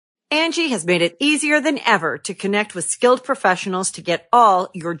Angie has made it easier than ever to connect with skilled professionals to get all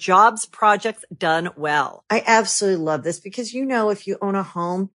your jobs projects done well. I absolutely love this because, if you own a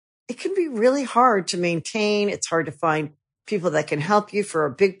home, it can be really hard to maintain. It's hard to find people that can help you for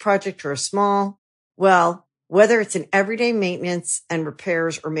a big project or a small. Well, whether it's in everyday maintenance and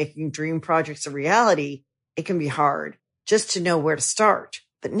repairs or making dream projects a reality, it can be hard just to know where to start.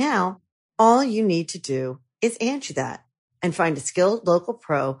 But now all you need to do is Angie that and find a skilled local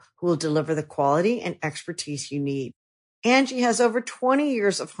pro who will deliver the quality and expertise you need. Angie has over 20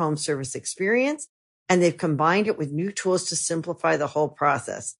 years of home service experience, and they've combined it with new tools to simplify the whole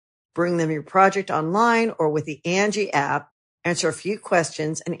process. Bring them your project online or with the Angie app, answer a few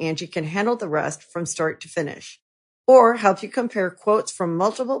questions, and Angie can handle the rest from start to finish. Or help you compare quotes from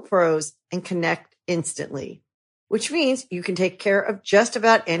multiple pros and connect instantly, which means you can take care of just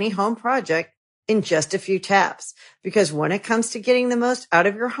about any home project in just a few taps. Because when it comes to getting the most out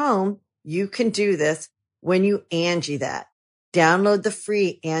of your home, you can do this when you Angie that. Download the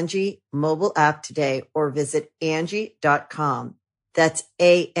free Angie mobile app today or visit Angie.com. That's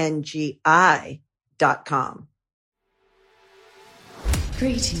ANGI.com.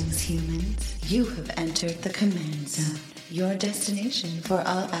 Greetings, humans. You have entered the Command Zone, your destination for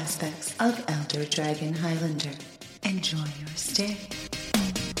all aspects of Elder Dragon Highlander. Enjoy your stay.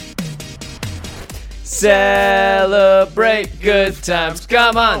 Celebrate good times,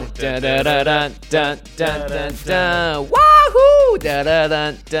 come on! Da da da da da da da da. Wahoo! Da da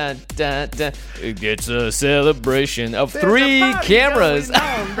da da da da. It's a celebration of three cameras.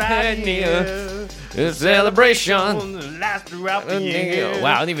 Right here. A celebration. Last throughout the year.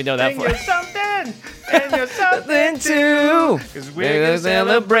 Wow, I don't even know that And far. you're something, and you're something too. Because we're gonna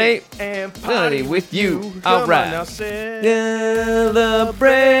celebrate and party with you. All right. Come on now,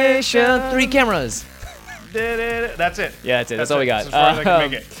 Celebration. Three cameras. That's it. Yeah, that's it. That's all we got. As far as I can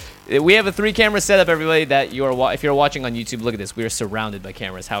make it. We have a 3-camera setup, everybody. That if you're watching on YouTube, look at this. We are surrounded by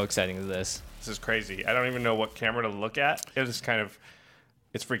cameras. How exciting is this? This is crazy. I don't even know what camera to look at. It's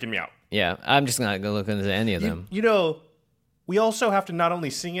freaking me out. Yeah, I'm just not gonna look into any of them. We also have to not only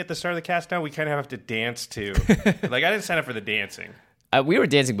sing at the start of the cast now, we kind of have to dance too. Like, I didn't sign up for the dancing. We were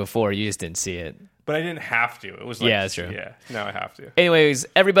dancing before. You just didn't see it. But I didn't have to. It was like, yeah, that's true. Yeah, now I have to. Anyways,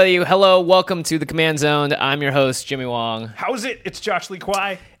 everybody, hello, welcome to the Command Zone. I'm your host, Jimmy Wong. How's it? It's Josh Lee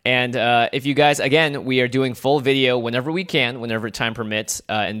Kwai. And if you guys, again, we are doing full video whenever we can, whenever time permits.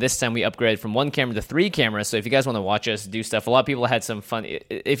 And this time we upgraded from 1 camera to 3 cameras. So if you guys want to watch us do stuff, a lot of people had some fun.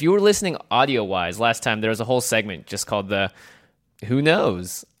 If you were listening audio-wise, last time there was a whole segment just called the Who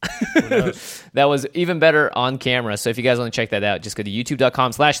Knows? Who knows? That was even better on camera. So if you guys want to check that out, just go to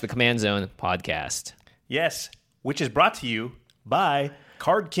youtube.com/the Command Zone podcast. Yes, which is brought to you by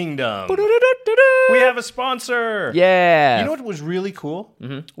Card Kingdom. We have a sponsor. Yeah. You know what was really cool?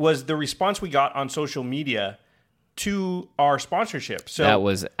 Was the response we got on social media to our sponsorship. So that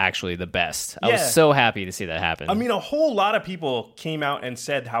was actually the best. I Yeah. was so happy to see that happen. I mean, a whole lot of people came out and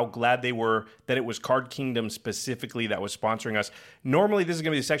said how glad they were that it was Card Kingdom specifically that was sponsoring us. Normally, this is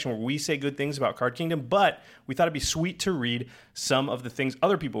going to be the section where we say good things about Card Kingdom, but we thought it'd be sweet to read some of the things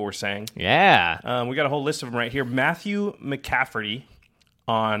other people were saying. Yeah. We got a whole list of them right here. Matthew McCafferty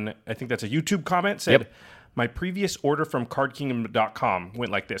on, I think that's a YouTube comment, said, My previous order from cardkingdom.com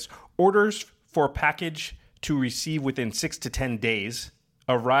went like this. Orders for package to receive within 6 to 10 days,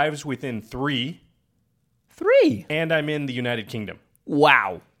 arrives within 3. 3? And I'm in the United Kingdom.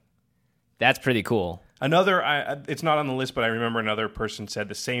 Wow. That's pretty cool. Another, it's not on the list, but I remember another person said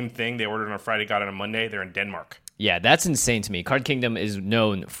the same thing. They ordered on a Friday, got it on a Monday. They're in Denmark. Yeah, that's insane to me. Card Kingdom is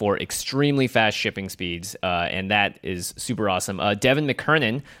known for extremely fast shipping speeds, and that is super awesome. Devin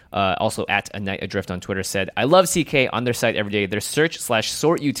McKernan, also at A Night Adrift on Twitter, said, I love CK on their site every day. Their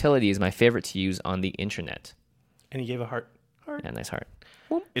search/sort utility is my favorite to use on the internet. And he gave a heart. Yeah, nice heart.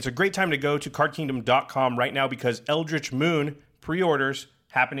 It's a great time to go to cardkingdom.com right now because Eldritch Moon pre-orders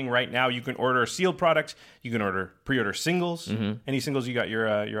happening right now. You can order sealed products. You can pre-order singles. Any singles you got your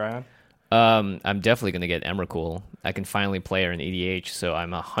eye on? I'm definitely going to get Emrakul. I can finally play her in EDH, so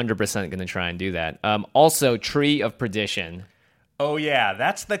I'm 100% going to try and do that. Also, Tree of Perdition. Oh, yeah.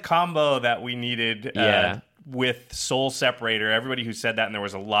 That's the combo that we needed with Soul Separator. Everybody who said that, and there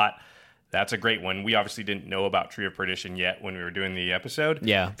was a lot. That's a great one. We obviously didn't know about Tree of Perdition yet when we were doing the episode.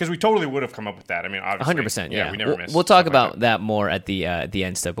 Yeah. Because we totally would have come up with that. I mean, obviously. 100%, yeah. We never missed. We'll talk about that more at the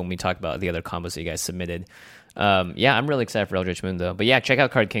end step when we talk about the other combos that you guys submitted. Yeah, I'm really excited for Eldritch Moon, though. But yeah, check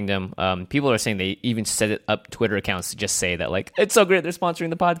out Card Kingdom. People are saying they even set up Twitter accounts to just say that, like, it's so great they're sponsoring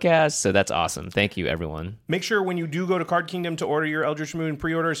the podcast. So that's awesome. Thank you, everyone. Make sure when you do go to Card Kingdom to order your Eldritch Moon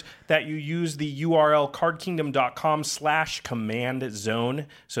pre-orders that you use the URL cardkingdom.com/command zone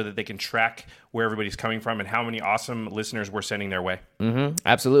so that they can track where everybody's coming from and how many awesome listeners we're sending their way.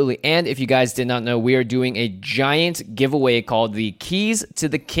 Absolutely. And if you guys did not know, we are doing a giant giveaway called the Keys to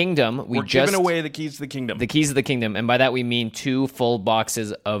the Kingdom. We're giving away the Keys to the Kingdom. The Keys to the Kingdom. And by that we mean 2 full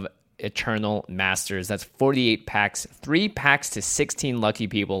boxes of Eternal Masters. That's 48 packs, 3 packs to 16 lucky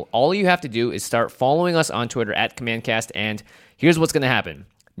people. All you have to do is start following us on Twitter at CommandCast. And here's what's going to happen.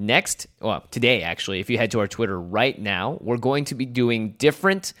 Today, actually, if you head to our Twitter right now, we're going to be doing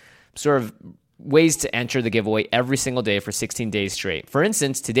different sort of ways to enter the giveaway every single day for 16 days straight. For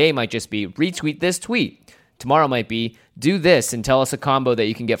instance, today might just be retweet this tweet. Tomorrow might be do this and tell us a combo that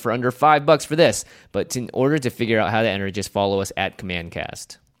you can get for under $5 for this. But in order to figure out how to enter, just follow us at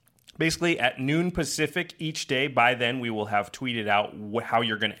CommandCast. Basically, at noon Pacific each day, by then we will have tweeted out how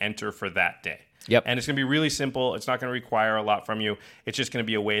you're going to enter for that day. Yep. And it's going to be really simple. It's not going to require a lot from you. It's just going to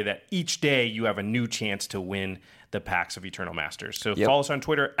be a way that each day you have a new chance to win the packs of Eternal Masters. So follow us on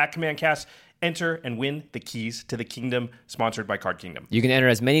Twitter at CommandCast. Enter and win the Keys to the Kingdom, sponsored by Card Kingdom. You can enter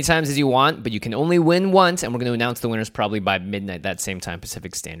as many times as you want, but you can only win once, and we're going to announce the winners probably by midnight that same time,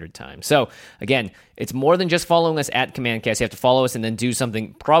 Pacific Standard Time. So, again, it's more than just following us at CommandCast. You have to follow us and then do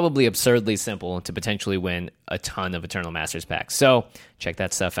something probably absurdly simple to potentially win a ton of Eternal Masters packs. So, check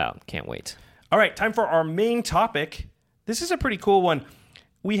that stuff out. Can't wait. All right, time for our main topic. This is a pretty cool one.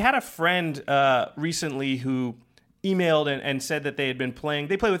 We had a friend recently who emailed and said that they had been playing.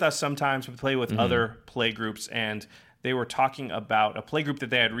 They play with us sometimes. We play with other play groups, and they were talking about a play group that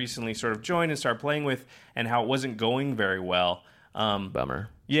they had recently sort of joined and started playing with and how it wasn't going very well. Bummer.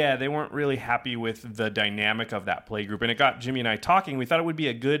 Yeah, they weren't really happy with the dynamic of that play group, and it got Jimmy and I talking. We thought it would be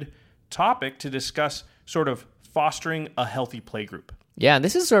a good topic to discuss sort of fostering a healthy play group. Yeah,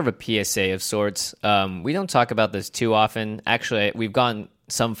 this is sort of a PSA of sorts. We don't talk about this too often. Actually, we've gotten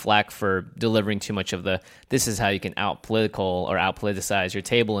some flack for delivering too much of this is how you can out-political or out-politicize your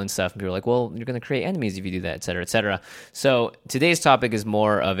table and stuff. And people are like, well, you're going to create enemies if you do that, et cetera, et cetera. So today's topic is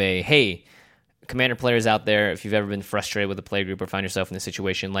more of a, hey, Commander players out there, if you've ever been frustrated with a play group or find yourself in a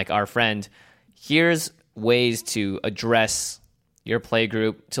situation like our friend, here's ways to address your play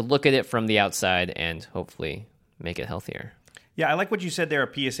group, to look at it from the outside and hopefully make it healthier. Yeah, I like what you said there,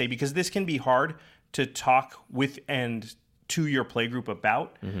 a PSA, because this can be hard to talk with and to your playgroup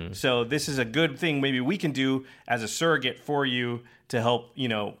about. So this is a good thing maybe we can do as a surrogate for you to help,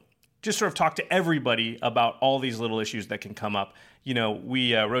 just sort of talk to everybody about all these little issues that can come up.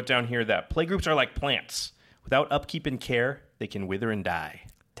 We wrote down here that playgroups are like plants. Without upkeep and care, they can wither and die.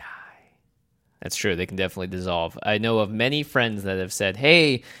 That's true. They can definitely dissolve. I know of many friends that have said,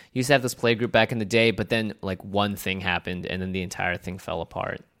 hey, used to have this playgroup back in the day, but then like one thing happened and then the entire thing fell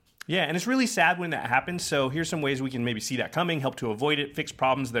apart. Yeah, and it's really sad when that happens. So here's some ways we can maybe see that coming, help to avoid it, fix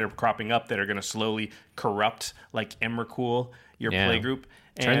problems that are cropping up that are going to slowly corrupt, like Emrakul, your playgroup.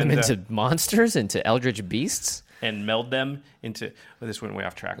 Turn them into monsters, into eldritch beasts. And meld them into... Well, this went way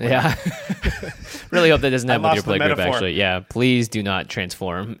off track. Yeah. Really hope that doesn't happen with your playgroup, metaphor. actually. Yeah, please do not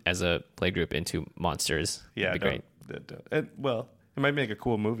transform as a playgroup into monsters. Yeah, that'd be great. Well, it might make a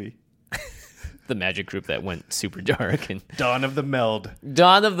cool movie. The magic group that went super dark. And Dawn of the Meld.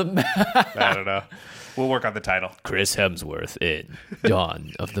 I don't know. We'll work on the title. Chris Hemsworth in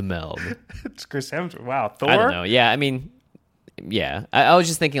Dawn of the Meld. It's Chris Hemsworth. Wow. Thor? I don't know. Yeah, I mean... Yeah, I was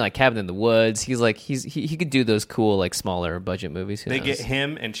just thinking like Cabin in the Woods. He's like he could do those cool like smaller budget movies. They get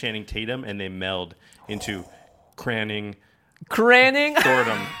him and Channing Tatum and they meld into Cranning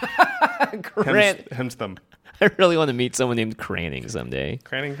Thordom. Hemstham. I really want to meet someone named Cranning someday.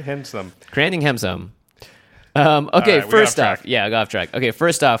 Cranning Hemstham. Okay, right, first off, I got off track. Okay,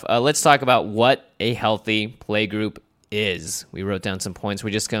 first off, let's talk about what a healthy playgroup is. We wrote down some points.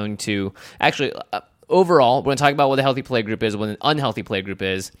 We're just going to actually. Overall, we're going to talk about what a healthy playgroup is, what an unhealthy playgroup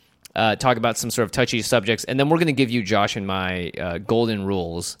is, talk about some sort of touchy subjects, and then we're going to give you, Josh, and my golden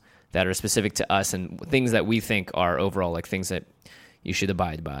rules that are specific to us and things that we think are overall like things that you should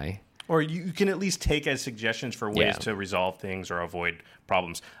abide by. Or you can at least take as suggestions for ways to resolve things or avoid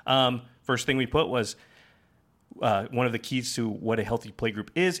problems. First thing we put was one of the keys to what a healthy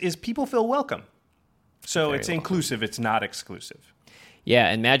playgroup is people feel welcome. So it's inclusive, it's not exclusive. Yeah,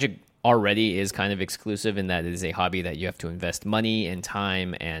 and Magic already is kind of exclusive in that it is a hobby that you have to invest money and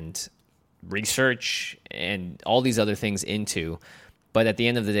time and research and all these other things into. But at the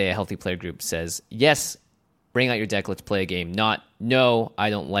end of the day, a healthy player group says, yes, bring out your deck, let's play a game. Not, no, I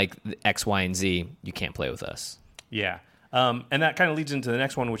don't like X, Y, and Z. You can't play with us. Yeah. And that kind of leads into the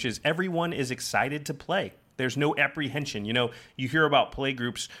next one, which is everyone is excited to play. There's no apprehension. You know, you hear about play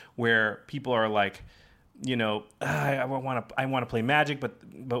groups where people are like, you know, I want to play Magic, but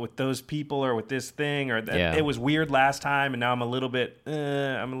with those people or with this thing or that, it was weird last time, and now I'm a little bit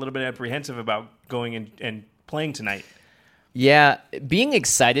apprehensive about going and playing tonight. Yeah, being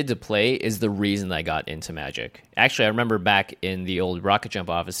excited to play is the reason I got into Magic. Actually, I remember back in the old Rocket Jump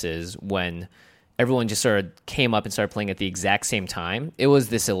offices when everyone just sort of came up and started playing at the exact same time. It was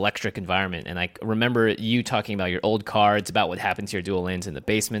this electric environment, and I remember you talking about your old cards, about what happened to your dual lands in the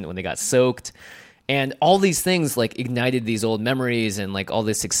basement when they got soaked. And all these things like ignited these old memories and like all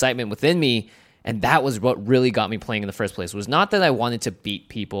this excitement within me. And that was what really got me playing in the first place. It was not that I wanted to beat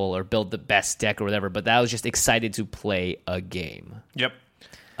people or build the best deck or whatever, but that I was just excited to play a game. Yep.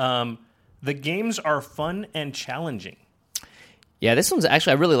 The games are fun and challenging. Yeah, this one's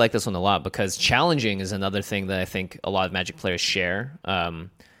actually, I really like this one a lot because challenging is another thing that I think a lot of Magic players share.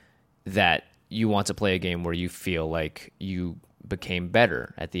 That you want to play a game where you feel like you became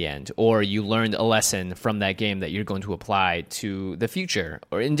better at the end, or you learned a lesson from that game that you're going to apply to the future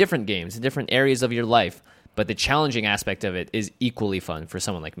or in different games, in different areas of your life. But the challenging aspect of it is equally fun for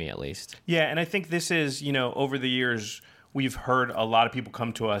someone like me, at least. Yeah, and I think this is, you know, over the years, we've heard a lot of people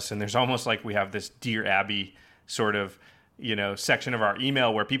come to us, and there's almost like we have this Dear Abby sort of, you know, section of our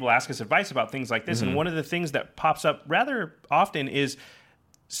email where people ask us advice about things like this. Mm-hmm. And one of the things that pops up rather often is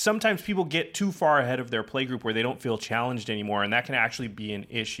sometimes people get too far ahead of their playgroup where they don't feel challenged anymore, and that can actually be an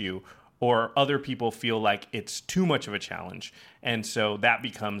issue. Or other people feel like it's too much of a challenge, and so that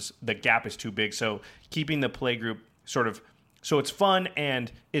becomes, the gap is too big. So keeping the playgroup sort of, so it's fun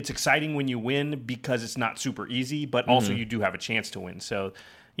and it's exciting when you win because it's not super easy, but also you do have a chance to win. So,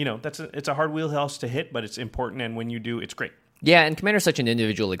 you know, it's a hard wheelhouse to hit, but it's important, and when you do, it's great. Yeah, and Commander is such an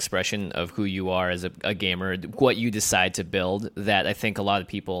individual expression of who you are as a gamer, what you decide to build, that I think a lot of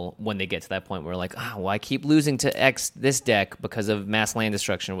people, when they get to that point where like, well, I keep losing to this deck because of mass land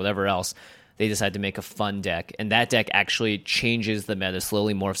destruction or whatever else, they decide to make a fun deck. And that deck actually changes the meta,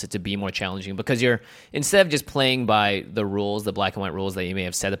 slowly morphs it to be more challenging because you're, instead of just playing by the rules, the black and white rules that you may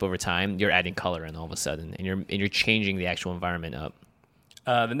have set up over time, you're adding color in all of a sudden, and you're changing the actual environment up.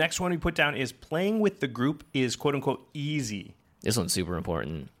 The next one we put down is playing with the group is quote-unquote easy. This one's super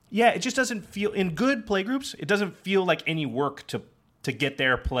important. Yeah, it just doesn't feel, in good play groups, it doesn't feel like any work to get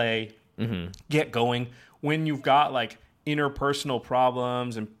there, play, get going. When you've got like interpersonal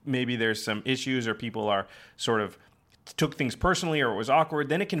problems and maybe there's some issues or people are sort of took things personally or it was awkward,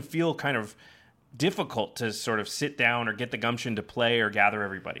 then it can feel kind of difficult to sort of sit down or get the gumption to play or gather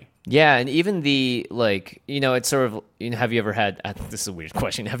everybody. Yeah, and even the, like, you know, it's sort of, you know, have you ever had, this is a weird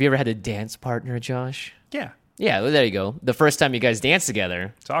question, have you ever had a dance partner, Josh? Yeah. Yeah, well, there you go. The first time you guys dance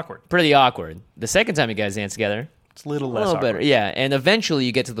together, it's awkward. Pretty awkward. The second time you guys dance together, it's a little less awkward. Better. Yeah, and eventually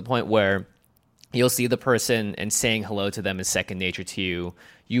you get to the point where you'll see the person and saying hello to them is second nature to you.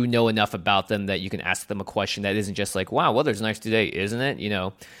 You know enough about them that you can ask them a question that isn't just like, wow, weather's nice today, isn't it? You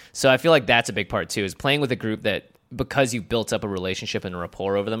know, so I feel like that's a big part too, is playing with a group that, because you've built up a relationship and a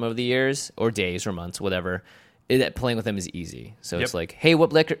rapport over them over the years, or days or months, whatever, playing with them is easy. So It's like, hey,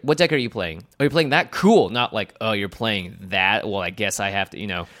 what deck are you playing? Oh, you're playing that? Cool. Not like, oh, you're playing that? Well, I guess I have to, you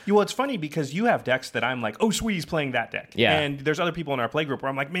know. Well, it's funny because you have decks that I'm like, oh, sweet, he's playing that deck. Yeah. And there's other people in our play group where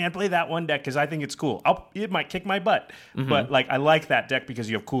I'm like, man, play that one deck because I think it's cool. It might kick my butt. But like, I like that deck because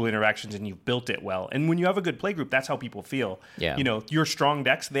you have cool interactions and you've built it well. And when you have a good play group, that's how people feel. Yeah. You know, your strong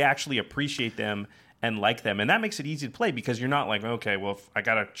decks, they actually appreciate them and like them. And that makes it easy to play because you're not like, okay, well, I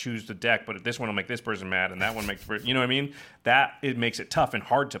got to choose the deck, but this one will make this person mad and that one makes, you know what I mean? It makes it tough and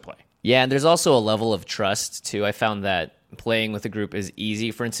hard to play. Yeah, and there's also a level of trust, too. I found that playing with a group is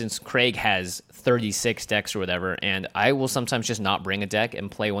easy. For instance, Craig has 36 decks or whatever, and I will sometimes just not bring a deck and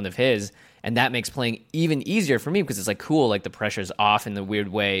play one of his, and that makes playing even easier for me because it's like, cool, like the pressure's off in the weird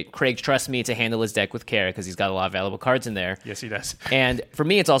way. Craig trusts me to handle his deck with care because he's got a lot of valuable cards in there. Yes, he does. And for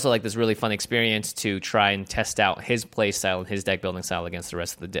me, it's also like this really fun experience to try and test out his play style and his deck building style against the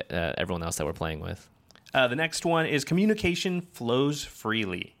rest of everyone else that we're playing with. The next one is communication flows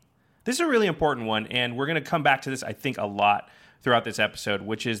freely. This is a really important one, and we're going to come back to this, I think, a lot throughout this episode,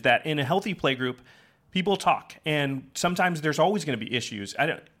 which is that in a healthy playgroup, people talk, and sometimes there's always going to be issues.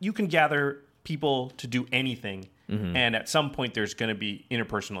 You can gather people to do anything, and at some point there's going to be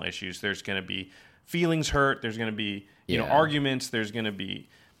interpersonal issues. There's going to be feelings hurt. There's going to be arguments. There's going to be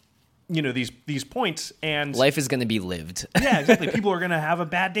these points, and life is going to be lived. Yeah, exactly. People are going to have a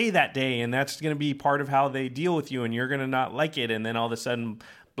bad day that day, and that's going to be part of how they deal with you, and you're going to not like it, and then all of a sudden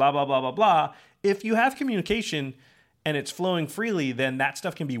blah, blah, blah, blah, blah. If you have communication and it's flowing freely, then that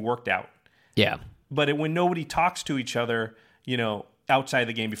stuff can be worked out. Yeah. But when nobody talks to each other, outside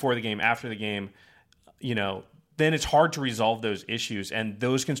the game, before the game, after the game, then it's hard to resolve those issues, and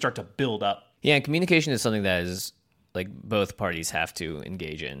those can start to build up. Yeah, and communication is something that is like both parties have to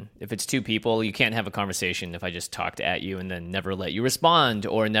engage in. If it's two people, you can't have a conversation if I just talked at you and then never let you respond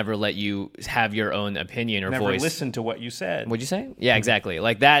or never let you have your own opinion or never voice. Listen to what you said. What'd you say? Yeah, exactly.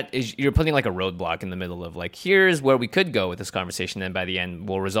 Like that is, you're putting like a roadblock in the middle of like, here's where we could go with this conversation, and by the end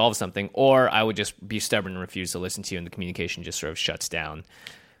we'll resolve something. Or I would just be stubborn and refuse to listen to you, and the communication just sort of shuts down.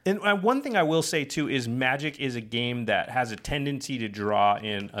 And one thing I will say, too, is Magic is a game that has a tendency to draw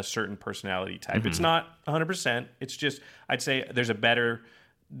in a certain personality type. Mm-hmm. It's not 100%. It's just, I'd say there's a better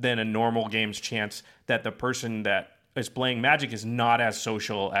than a normal game's chance that the person that is playing Magic is not as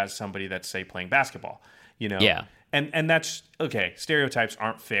social as somebody that's, say, playing basketball. Yeah. And that's, okay, stereotypes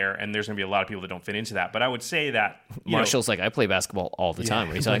aren't fair, and there's going to be a lot of people that don't fit into that. But I would say that... Marshall's like, I play basketball all the time.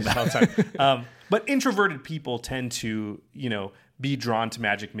 What are you talking about? But introverted people tend to, be drawn to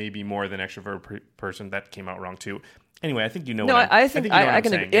Magic maybe more than extroverted person. That came out wrong too. Anyway, I think you know. No, I think I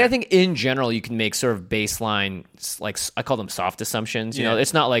think in general you can make sort of baseline, like I call them soft assumptions.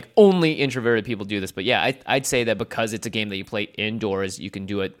 It's not like only introverted people do this, but yeah, I'd say that because it's a game that you play indoors, you can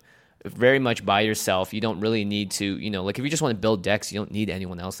do it very much by yourself. You don't really need to, like if you just want to build decks, you don't need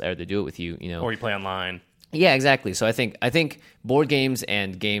anyone else there to do it with you. Or you play online. Yeah, exactly. So I think board games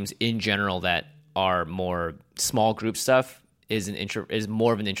and games in general that are more small group stuff is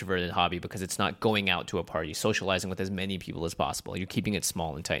more of an introverted hobby because it's not going out to a party, socializing with as many people as possible. You're keeping it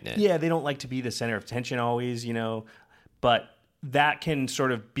small and tight-knit. Yeah, they don't like to be the center of attention always, but that can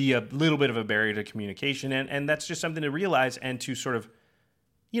sort of be a little bit of a barrier to communication, and that's just something to realize and to sort of,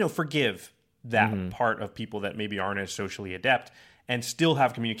 forgive that part of people that maybe aren't as socially adept and still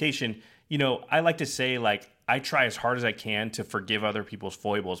have communication. I like to say, like, I try as hard as I can to forgive other people's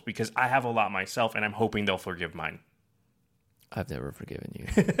foibles because I have a lot myself, and I'm hoping they'll forgive mine. I've never forgiven you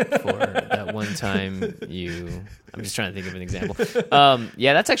for that one time I'm just trying to think of an example.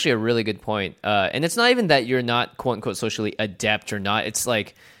 Yeah, that's actually a really good point. And it's not even that you're not quote unquote socially adept or not. It's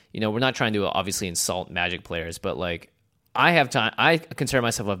like, we're not trying to obviously insult Magic players, but like I have time. I consider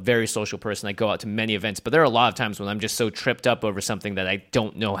myself a very social person. I go out to many events, but there are a lot of times when I'm just so tripped up over something that I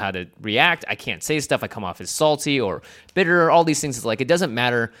don't know how to react. I can't say stuff. I come off as salty or bitter. All these things. It's like it doesn't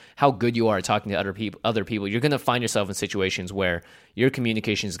matter how good you are at talking to other people. You're going to find yourself in situations where your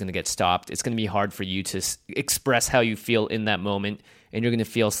communication is going to get stopped. It's going to be hard for you to express how you feel in that moment, and you're going to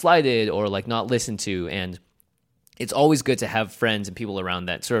feel slighted or like not listened to. And it's always good to have friends and people around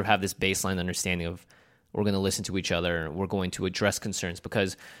that sort of have this baseline understanding of, we're going to listen to each other. We're going to address concerns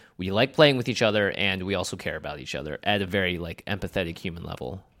because we like playing with each other, and we also care about each other at a very like empathetic human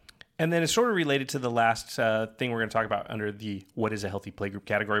level. And then it's sort of related to the last thing we're going to talk about under the what is a healthy playgroup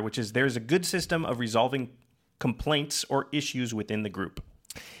category, which is there's a good system of resolving complaints or issues within the group.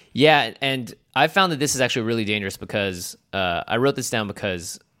 Yeah, and I found that this is actually really dangerous because I wrote this down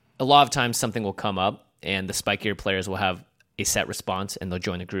because a lot of times something will come up, and the spikier players will have a set response, and they'll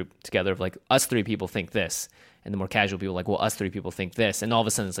join a group together of like, us three people think this, and the more casual people are like, well, us three people think this, and all of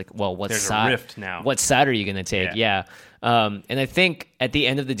a sudden it's like, well, there's a rift now. What side are you going to take? Yeah. And I think at the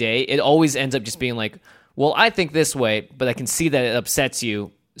end of the day, it always ends up just being like, well, I think this way, but I can see that it upsets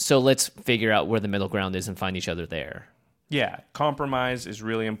you, so let's figure out where the middle ground is and find each other there. Yeah, compromise is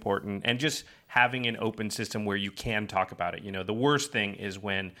really important, and just having an open system where you can talk about it. The worst thing is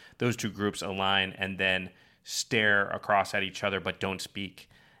when those two groups align and then stare across at each other but don't speak.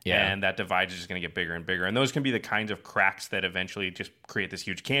 Yeah. And that divide is just going to get bigger and bigger. And those can be the kinds of cracks that eventually just create this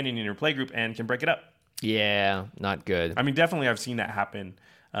huge canyon in your playgroup and can break it up. Yeah, not good. I mean, definitely I've seen that happen.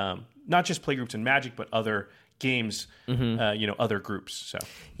 Not just playgroups in Magic, but other games, other groups. So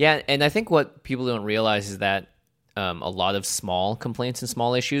yeah, and I think what people don't realize is that a lot of small complaints and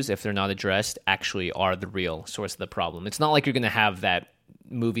small issues, if they're not addressed, actually are the real source of the problem. It's not like you're going to have that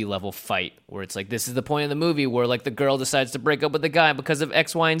movie level fight where it's like, this is the point of the movie where like the girl decides to break up with the guy because of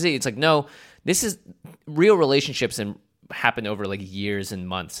X, Y, and Z. It's like, no, this is real relationships and happen over like years and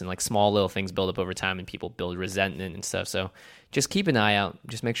months, and like small little things build up over time, and people build resentment and stuff. So just keep an eye out.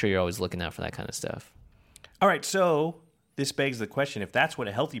 Just make sure you're always looking out for that kind of stuff. All right, so this begs the question: if that's what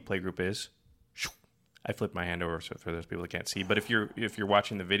a healthy playgroup is, I flipped my hand over so for those people that can't see. But if you're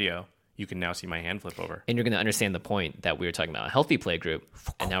watching the video, you can now see my hand flip over. And you're going to understand the point that we were talking about a healthy playgroup,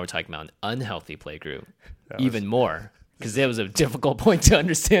 and now we're talking about an unhealthy playgroup even more, because it was a difficult point to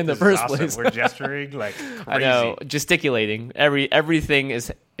understand in the first place. We're gesturing like crazy. I know, gesticulating. Everything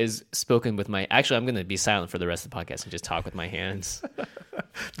is spoken with my... Actually, I'm going to be silent for the rest of the podcast and just talk with my hands.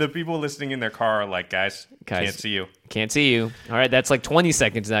 The people listening in their car are like, guys, can't see you. Can't see you. All right, that's like 20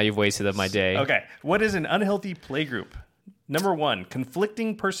 seconds now you've wasted of my day. Okay, what is an unhealthy playgroup? Number 1,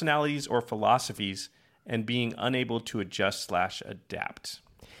 conflicting personalities or philosophies and being unable to adjust/adapt.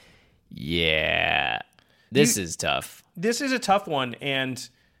 Yeah, this is tough. This is a tough one, and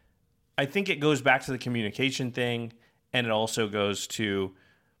I think it goes back to the communication thing, and it also goes to,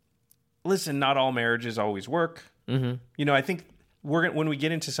 listen, not all marriages always work. Mm-hmm. You know, I think when we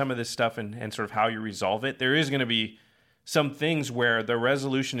get into some of this stuff and sort of how you resolve it, there is going to be some things where the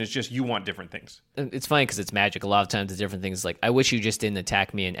resolution is just you want different things. It's funny because it's Magic. A lot of times the different things like, I wish you just didn't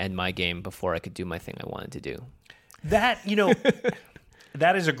attack me and end my game before I could do my thing I wanted to do. That,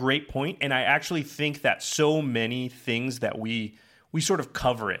 that is a great point, and I actually think that so many things that we sort of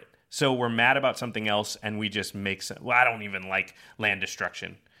cover it. So we're mad about something else, and we just make some... Well, I don't even like land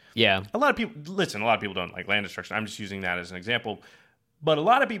destruction. Yeah. A lot of people don't like land destruction. I'm just using that as an example. But a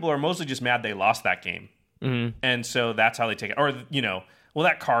lot of people are mostly just mad they lost that game. Mm-hmm. And so that's how they take it. Or, well,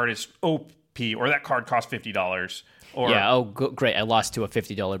 that card is OP, or that card cost $50. Or, yeah, great, I lost to a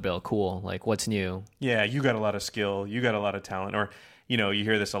 $50 bill. Cool. Like, what's new? Yeah, you got a lot of skill. You got a lot of talent. Or, you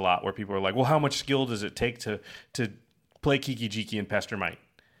hear this a lot where people are like, well, how much skill does it take to play Kiki Jiki and Pester Mite?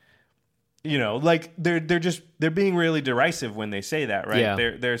 Like they're being really derisive when they say that, right?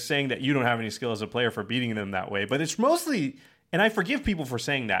 Yeah. They're saying that you don't have any skill as a player for beating them that way. But it's mostly, and I forgive people for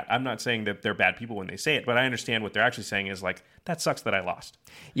saying that. I'm not saying that they're bad people when they say it, but I understand what they're actually saying is like, that sucks that I lost.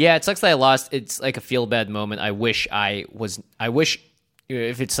 Yeah, it sucks that I lost. It's like a feel bad moment. I wish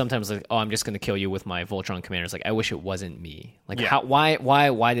if it's sometimes like, oh, I'm just going to kill you with my Voltron commanders. Like, I wish it wasn't me. Like,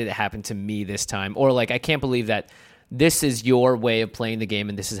 why did it happen to me this time? Or like, I can't believe that this is your way of playing the game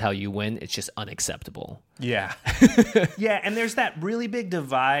and this is how you win. It's just unacceptable. Yeah. Yeah, and there's that really big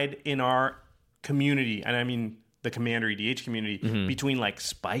divide in our community, and I mean the Commander EDH community, between like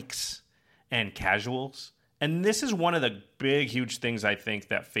spikes and casuals. And this is one of the big, huge things I think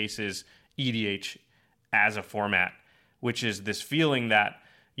that faces EDH as a format, which is this feeling that,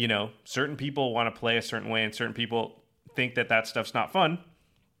 certain people want to play a certain way and certain people think that stuff's not fun.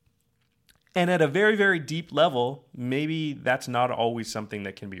 And at a very, very deep level, maybe that's not always something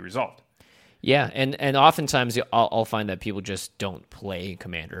that can be resolved. Yeah, and oftentimes I'll find that people just don't play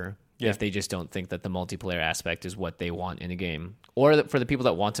Commander if they just don't think that the multiplayer aspect is what they want in a game. Or for the people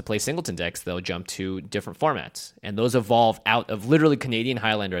that want to play singleton decks, they'll jump to different formats. And those evolve out of literally Canadian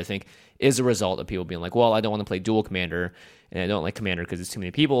Highlander, I think, is a result of people being like, well, I don't want to play dual Commander, and I don't like Commander because it's too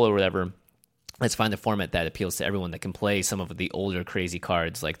many people or whatever. Let's find a format that appeals to everyone that can play some of the older crazy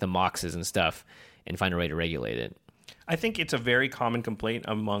cards like the Moxes and stuff and find a way to regulate it. I think it's a very common complaint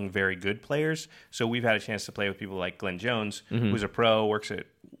among very good players. So we've had a chance to play with people like Glenn Jones, who's a pro, works at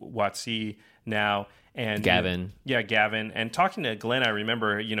WotC now. And Gavin. Gavin. And talking to Glenn, I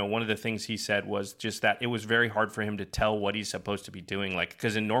remember, one of the things he said was just that it was very hard for him to tell what he's supposed to be doing. Like,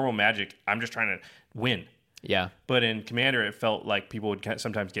 because in normal Magic, I'm just trying to win. Yeah. But in Commander, it felt like people would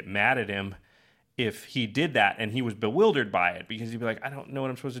sometimes get mad at him if he did that, and he was bewildered by it because he'd be like, I don't know what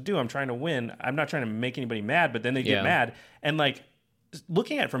I'm supposed to do. I'm trying to win. I'm not trying to make anybody mad, but then they get mad. And like,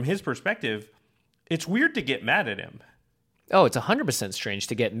 looking at it from his perspective, it's weird to get mad at him. Oh, it's 100% strange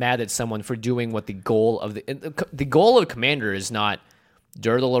to get mad at someone for doing what the goal of the goal of Commander is not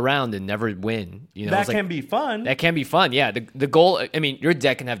dirtle around and never win. That can be fun. That can be fun, yeah. The goal, I mean, your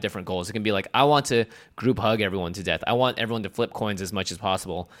deck can have different goals. It can be like, I want to group hug everyone to death. I want everyone to flip coins as much as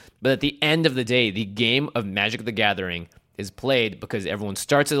possible. But at the end of the day, the game of Magic the Gathering is played because everyone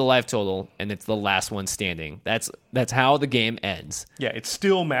starts at a life total and it's the last one standing. That's how the game ends. Yeah, it's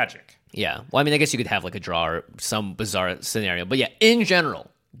still Magic. Yeah. Well, I mean, I guess you could have like a draw or some bizarre scenario. But yeah, in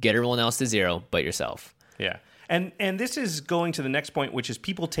general, get everyone else to zero but yourself. Yeah. And this is going to the next point, which is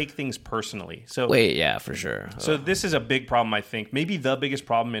people take things personally. So wait, yeah, for sure. So this is a big problem, I think. Maybe the biggest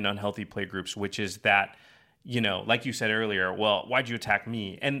problem in unhealthy play groups, which is that, like you said earlier, well, why'd you attack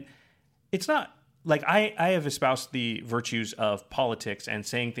me? And it's not like I have espoused the virtues of politics and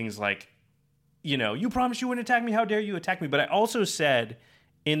saying things like, you promised you wouldn't attack me. How dare you attack me? But I also said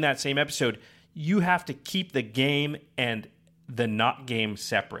in that same episode, you have to keep the game and the not game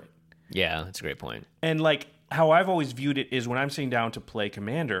separate. Yeah, that's a great point. And like, how I've always viewed it is when I'm sitting down to play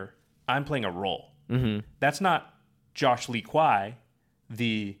Commander, I'm playing a role. Mm-hmm. That's not Josh Lee Kwai,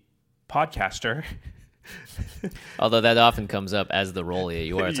 the podcaster. Although that often comes up as the role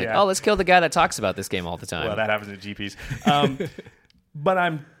you are. It's like, oh, let's kill the guy that talks about this game all the time. Well, that happens at GPs. But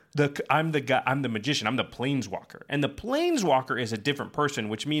I'm I'm the guy. I'm the magician. I'm the planeswalker, and the planeswalker is a different person,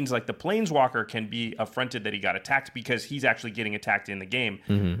 which means like the planeswalker can be affronted that he got attacked because he's actually getting attacked in the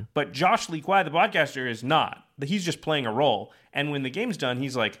game. But Josh Lee Kwai, the podcaster, is not. He's just playing a role, and when the game's done,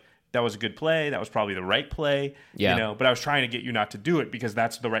 he's like, "That was a good play. That was probably the right play." Yeah. You know, but I was trying to get you not to do it because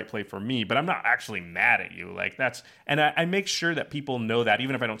that's the right play for me. But I'm not actually mad at you. Like that's, and I make sure that people know that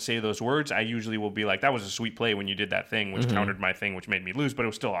even if I don't say those words, I usually will be like, "That was a sweet play when you did that thing, which countered my thing, which made me lose, but it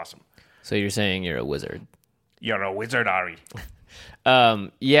was still awesome." So you're saying you're a wizard? You're a wizard, Ari.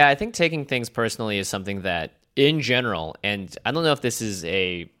 Yeah, I think taking things personally is something that, in general, and I don't know if this is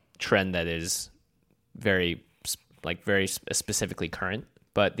a trend that is very specifically current,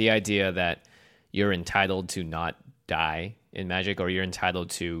 but the idea that you're entitled to not die in Magic, or you're entitled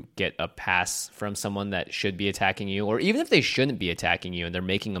to get a pass from someone that should be attacking you, or even if they shouldn't be attacking you and they're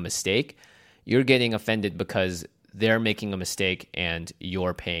making a mistake, you're getting offended because they're making a mistake and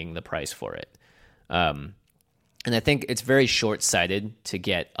you're paying the price for it. And I think it's very short-sighted to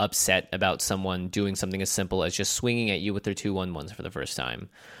get upset about someone doing something as simple as just swinging at you with their 2/1/1s for the first time.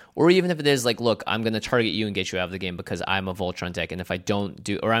 Or even if it is like, look, I'm going to target you and get you out of the game because I'm a Voltron deck, and if I don't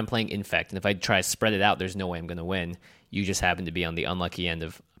do, or I'm playing Infect, and if I try to spread it out, there's no way I'm going to win. You just happen to be on the unlucky end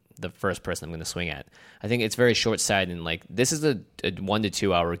of the first person I'm going to swing at. I think it's very short-sighted, and like, this is a 1 to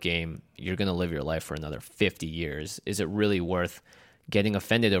 2 hour game. You're going to live your life for another 50 years. Is it really worth getting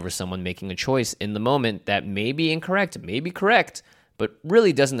offended over someone making a choice in the moment that may be incorrect, may be correct, but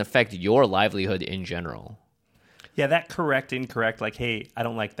really doesn't affect your livelihood in general? Yeah, that correct, incorrect, like, hey, I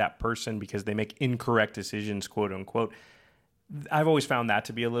don't like that person because they make incorrect decisions, quote unquote. I've always found that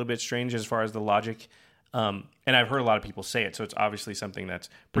to be a little bit strange as far as the logic. And I've heard a lot of people say it, so it's obviously something that's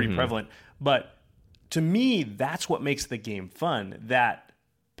pretty prevalent. But to me, that's what makes the game fun. That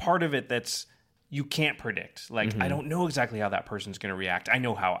part of it that's you can't predict. Like, I don't know exactly how that person's going to react. I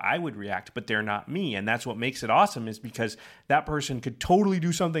know how I would react, but they're not me. And that's what makes it awesome, is because that person could totally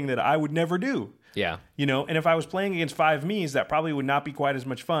do something that I would never do. Yeah. You know, and if I was playing against 5 me's, that probably would not be quite as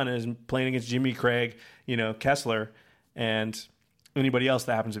much fun as playing against Jimmy, Craig, Kessler, and anybody else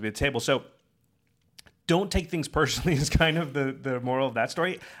that happens to be at the table. So don't take things personally is kind of the moral of that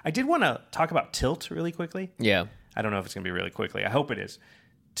story. I did want to talk about tilt really quickly. Yeah. I don't know if it's going to be really quickly. I hope it is.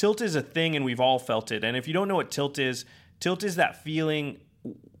 Tilt is a thing, and we've all felt it. And if you don't know what tilt is that feeling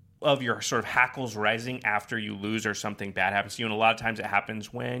of your sort of hackles rising after you lose or something bad happens to you. And a lot of times it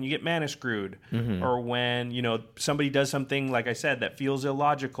happens when you get mana screwed, or when, somebody does something, like I said, that feels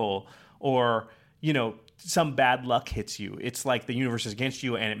illogical, or, some bad luck hits you. It's like the universe is against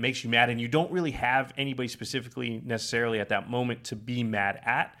you and it makes you mad, and you don't really have anybody specifically necessarily at that moment to be mad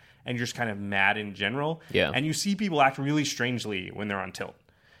at, and you're just kind of mad in general. Yeah. And you see people act really strangely when they're on tilt.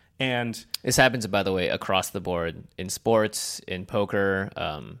 And this happens, by the way, across the board in sports, in poker,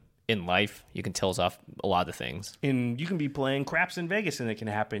 in life. You can tilt off a lot of things. You can be playing craps in Vegas and it can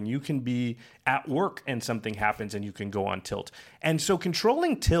happen. You can be at work and something happens and you can go on tilt. And so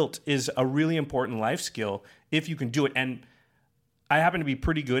controlling tilt is a really important life skill if you can do it. And I happen to be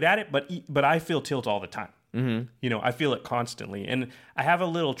pretty good at it, but I feel tilt all the time. I feel it constantly. And I have a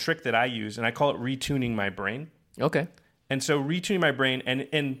little trick that I use, and I call it retuning my brain. Okay. And so retuning my brain,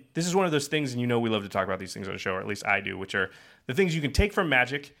 and this is one of those things, and we love to talk about these things on the show, or at least I do, which are the things you can take from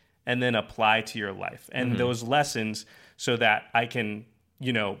Magic and then apply to your life. And those lessons, so that I can,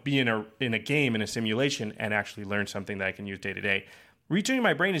 be in a game, in a simulation, and actually learn something that I can use day to day. Retuning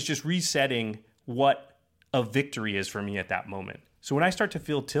my brain is just resetting what a victory is for me at that moment. So when I start to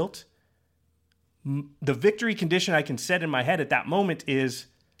feel tilt, the victory condition I can set in my head at that moment is,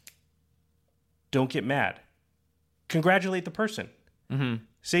 don't get mad. Congratulate the person.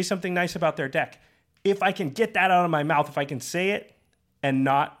 Say something nice about their deck. If I can get that out of my mouth, if I can say it and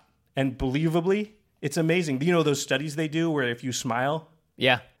believably, it's amazing. Do you know those studies they do where if you smile?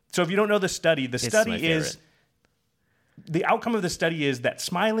 Yeah. So if you don't know the study is, the outcome of the study is that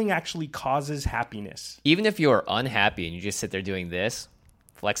smiling actually causes happiness. Even if you're unhappy and you just sit there doing this,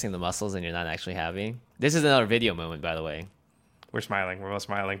 flexing the muscles, and you're not actually happy. This is another video moment, by the way. We're smiling. We're both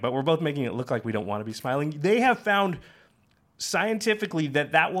smiling. But we're both making it look like we don't want to be smiling. They have found scientifically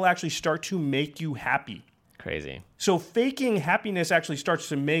that will actually start to make you happy. Crazy. So faking happiness actually starts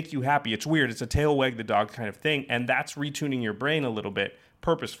to make you happy. It's weird. It's a tail wag the dog kind of thing. And that's retuning your brain a little bit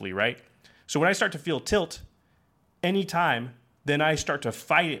purposefully, right? So when I start to feel tilt anytime, then I start to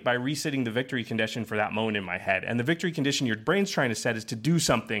fight it by resetting the victory condition for that moment in my head. And the victory condition your brain's trying to set is to do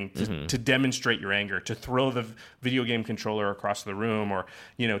something to demonstrate your anger, to throw the video game controller across the room, or,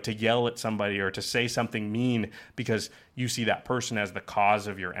 to yell at somebody, or to say something mean because you see that person as the cause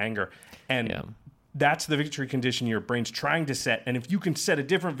of your anger. And that's the victory condition your brain's trying to set. And if you can set a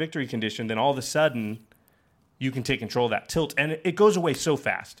different victory condition, then all of a sudden you can take control of that tilt, and it goes away so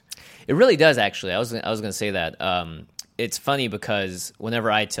fast. It really does, actually. I was going to say that. It's funny because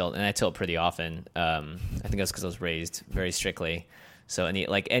whenever I tilt, and I tilt pretty often, I think that's because I was raised very strictly. So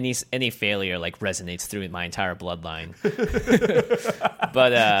any failure like resonates through my entire bloodline.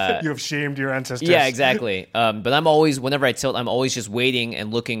 But you have shamed your ancestors. Yeah, exactly. But whenever I tilt, I'm always just waiting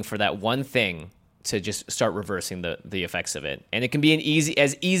and looking for that one thing to just start reversing the effects of it. And it can be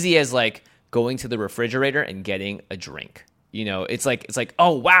as easy as like going to the refrigerator and getting a drink. You know, it's like,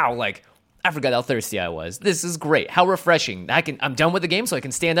 oh wow, like I forgot how thirsty I was. This is great. How refreshing. I'm done with the game, so I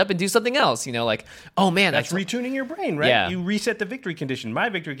can stand up and do something else. You know, like, oh man, that's retuning your brain, right? Yeah. You reset the victory condition. My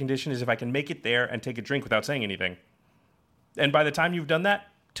victory condition is if I can make it there and take a drink without saying anything. And by the time you've done that,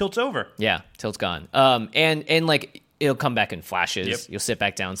 tilt's over. Yeah, tilt's gone. And like it'll come back in flashes. Yep. You'll sit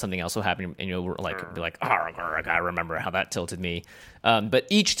back down, something else will happen, and you'll like be like, oh, I gotta remember how that tilted me. But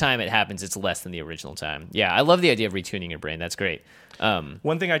each time it happens, it's less than the original time. Yeah, I love the idea of retuning your brain. That's great.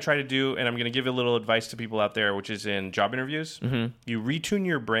 One thing I try to do, and I'm going to give a little advice to people out there, which is in job interviews, you retune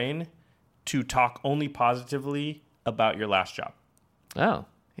your brain to talk only positively about your last job. Oh,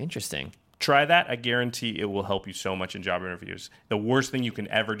 interesting. Try that. I guarantee it will help you so much in job interviews. The worst thing you can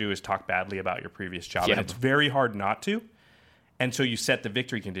ever do is talk badly about your previous job. Yeah. And it's very hard not to. And so you set the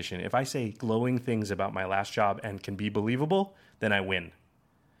victory condition. If I say glowing things about my last job and can be believable, then I win.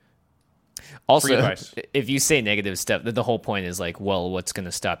 Also, if you say negative stuff, the whole point is like, well, what's going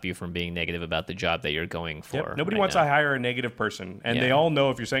to stop you from being negative about the job that you're going for? Yep. Nobody wants to hire a negative person. And they all know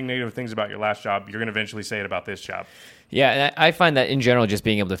if you're saying negative things about your last job, you're going to eventually say it about this job. Yeah, and I find that in general, just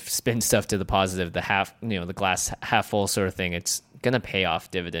being able to spin stuff to the positive, the glass half full sort of thing, it's going to pay off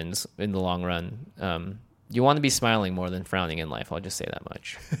dividends in the long run. You want to be smiling more than frowning in life. I'll just say that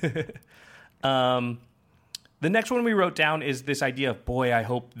much. The next one we wrote down is this idea of, boy, I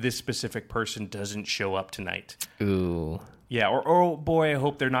hope this specific person doesn't show up tonight. Ooh. Yeah, or oh, boy, I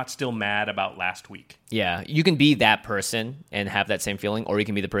hope they're not still mad about last week. Yeah, you can be that person and have that same feeling, or you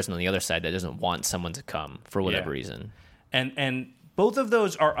can be the person on the other side that doesn't want someone to come for whatever reason. And both of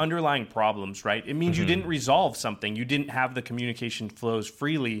those are underlying problems, right? It means you didn't resolve something. You didn't have the communication flows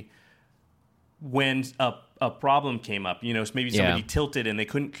freely when a problem came up. You know, maybe somebody tilted and they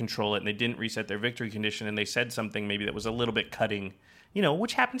couldn't control it and they didn't reset their victory condition and they said something maybe that was a little bit cutting, you know,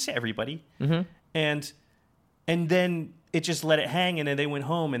 which happens to everybody. And then it just let it hang, and then they went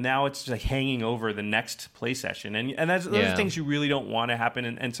home, and now it's like hanging over the next play session. And those are things you really don't want to happen,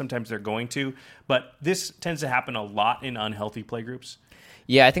 and sometimes they're going to. But this tends to happen a lot in unhealthy playgroups.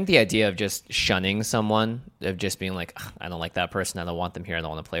 Yeah, I think the idea of just shunning someone, of just being like, I don't like that person, I don't want them here, I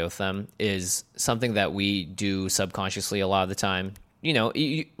don't want to play with them, is something that we do subconsciously a lot of the time. You know,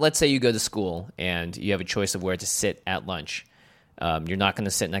 let's say you go to school and you have a choice of where to sit at lunch. You're not going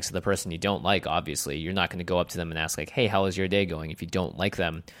to sit next to the person you don't like, obviously. You're not going to go up to them and ask, like, hey, how is your day going, if you don't like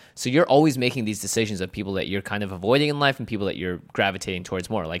them. So you're always making these decisions of people that you're kind of avoiding in life and people that you're gravitating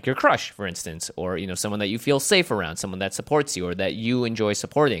towards more, like your crush, for instance, or, you know, someone that you feel safe around, someone that supports you or that you enjoy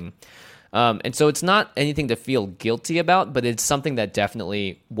supporting. And so it's not anything to feel guilty about, but it's something that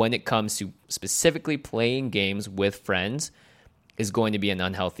definitely, when it comes to specifically playing games with friends, is going to be an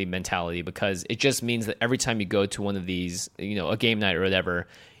unhealthy mentality, because it just means that every time you go to one of these, you know, a game night or whatever,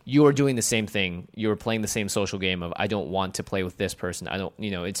 you are doing the same thing. You're playing the same social game of, I don't want to play with this person. I don't,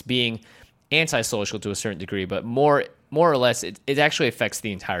 you know, it's being antisocial to a certain degree, but more or less, it actually affects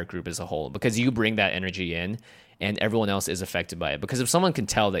the entire group as a whole, because you bring that energy in and everyone else is affected by it. Because if someone can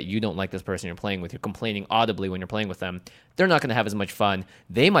tell that you don't like this person you're playing with, you're complaining audibly when you're playing with them, they're not going to have as much fun.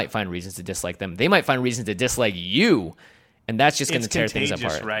 They might find reasons to dislike them. They might find reasons to dislike you. And that's just going to tear things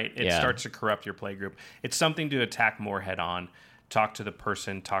apart. Right? It starts to corrupt your playgroup. It's something to attack more head on. Talk to the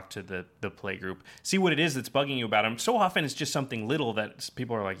person, talk to the playgroup. See what it is that's bugging you about them. So often it's just something little that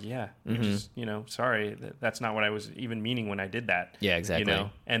people are like, yeah, just, you know, sorry, that's not what I was even meaning when I did that. Yeah, exactly. You know?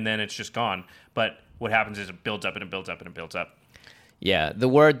 And then it's just gone. But what happens is it builds up and it builds up and it builds up. Yeah, the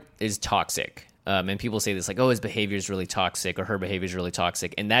word is toxic. And people say this like, oh, his behavior is really toxic or her behavior is really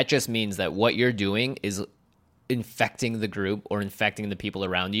toxic. And that just means that what you're doing is infecting the group or infecting the people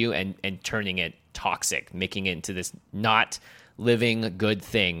around you and turning it toxic, making it into this not living good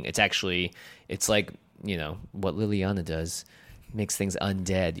thing. It's like, you know, what Liliana does. makes things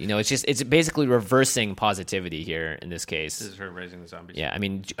undead. It's basically reversing positivity here in this case. This is her raising the zombies. Yeah, I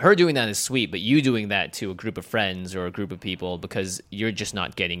mean, her doing that is sweet, but you doing that to a group of friends or a group of people because you're just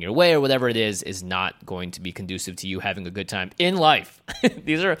not getting your way or whatever it is not going to be conducive to you having a good time in life.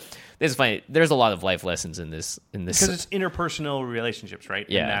 This is funny. There's a lot of life lessons in this. Because it's interpersonal relationships, right?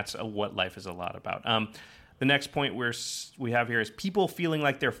 Yeah. And that's what life is a lot about. The next point we have here is people feeling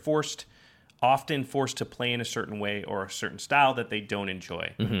like they're often forced to play in a certain way or a certain style that they don't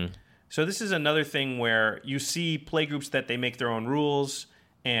enjoy. Mm-hmm. So this is another thing where you see play groups that they make their own rules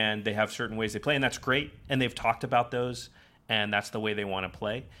and they have certain ways they play, and that's great. And they've talked about those, and that's the way they want to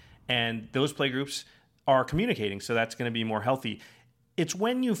play. And those play groups are communicating, so that's going to be more healthy. It's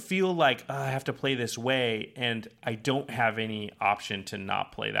when you feel like, I have to play this way, and I don't have any option to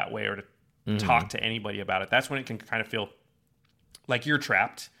not play that way or to talk to anybody about it. That's when it can kind of feel like you're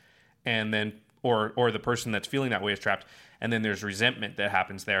trapped. And then, or the person that's feeling that way is trapped, and then there's resentment that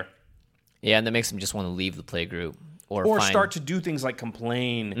happens there. Yeah, and that makes them just want to leave the playgroup or start to do things like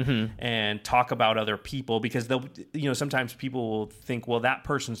complain and talk about other people because sometimes people will think, well, that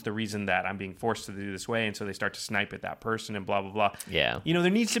person's the reason that I'm being forced to do this way, and so they start to snipe at that person and blah blah blah. Yeah, there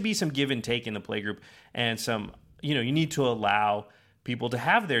needs to be some give and take in the playgroup, and some you need to allow people to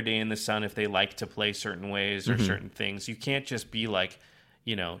have their day in the sun if they like to play certain ways or certain things. You can't just be like,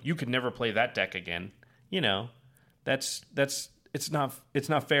 you could never play that deck again. That's it's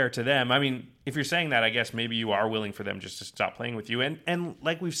not fair to them. I mean, if you're saying that, I guess maybe you are willing for them just to stop playing with you. And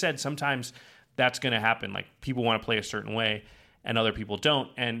like we've said, sometimes that's going to happen. Like people want to play a certain way and other people don't,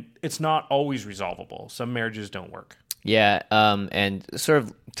 and it's not always resolvable. Some marriages don't work. Yeah, and sort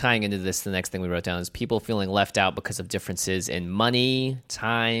of tying into this, the next thing we wrote down is people feeling left out because of differences in money,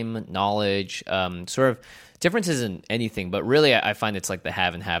 time, knowledge, sort of differences in anything. But really, I find it's like the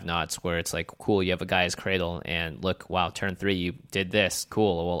have and have-nots where it's like, cool, you have a guy's cradle, and look, wow, turn 3, you did this.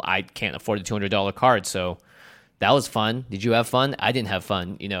 Cool, well, I can't afford a $200 card, so that was fun. Did you have fun? I didn't have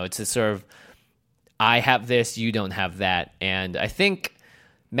fun. It's a sort of, I have this, you don't have that. And I think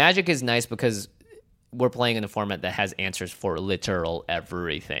Magic is nice because we're playing in a format that has answers for literal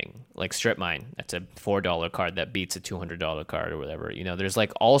everything. Like Strip Mine, that's a $4 card that beats a $200 card or whatever. There's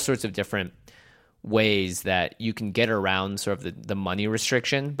like all sorts of different ways that you can get around sort of the money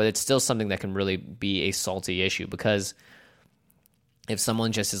restriction, but it's still something that can really be a salty issue because if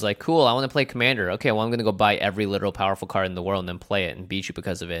someone just is like, cool, I want to play Commander. Okay, well, I'm going to go buy every literal powerful card in the world and then play it and beat you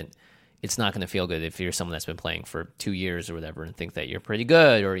because of it. It's not going to feel good if you're someone that's been playing for 2 years or whatever and think that you're pretty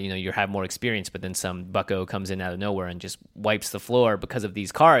good or, you have more experience, but then some bucko comes in out of nowhere and just wipes the floor because of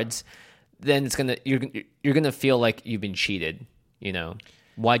these cards, then you're going to feel like you've been cheated,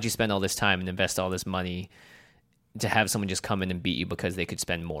 Why'd you spend all this time and invest all this money to have someone just come in and beat you because they could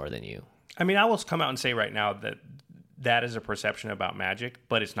spend more than you? I mean, I will come out and say right now that is a perception about Magic,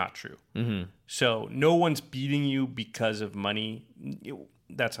 but it's not true. Mm-hmm. So no one's beating you because of money.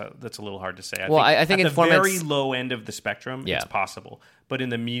 That's a little hard to say. I think at the very low end of the spectrum, it's possible. But in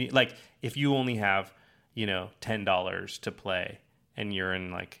the medium, like if you only have $10 to play and you're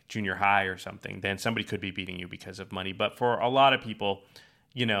in like junior high or something, then somebody could be beating you because of money. But for a lot of people,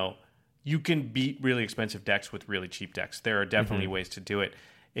 you can beat really expensive decks with really cheap decks. There are definitely ways to do it.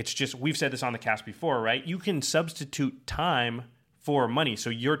 It's just, we've said this on the cast before, right? You can substitute time for money. So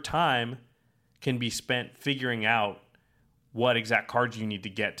your time can be spent figuring out what exact cards you need to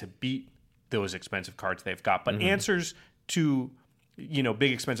get to beat those expensive cards they've got. But answers to,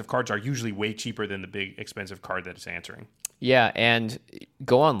 big expensive cards are usually way cheaper than the big expensive card that it's answering. Yeah, and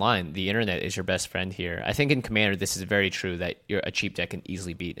go online. The internet is your best friend here. I think in Commander, this is very true that a cheap deck can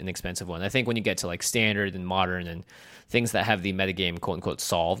easily beat an expensive one. I think when you get to like Standard and Modern and things that have the metagame quote-unquote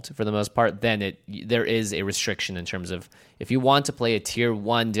solved for the most part, then there is a restriction in terms of if you want to play a Tier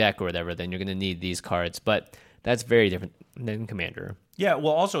 1 deck or whatever, then you're going to need these cards. But that's very different than Commander. Yeah,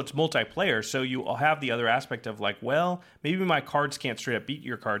 well, also it's multiplayer, so you have the other aspect of like, well, maybe my cards can't straight up beat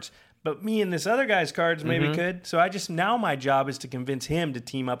your cards, but me and this other guy's cards maybe could. So now my job is to convince him to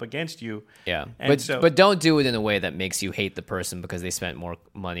team up against you. Yeah, but don't do it in a way that makes you hate the person because they spent more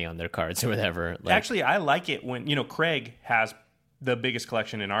money on their cards or whatever. Actually, I like it when, Craig has the biggest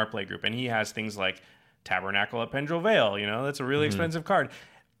collection in our play group, and he has things like Tabernacle at Pendrell Vale. That's a really expensive card.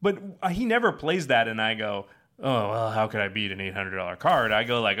 But he never plays that, and I go, oh, well, how could I beat an $800 card? I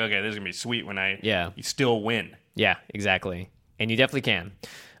go like, okay, this is going to be sweet when you still win. Yeah, exactly. And you definitely can.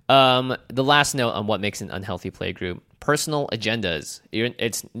 The last note on what makes an unhealthy play group: personal agendas.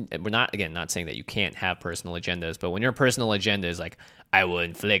 We're not saying that you can't have personal agendas, but when your personal agenda is like, I will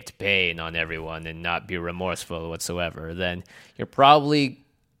inflict pain on everyone and not be remorseful whatsoever, then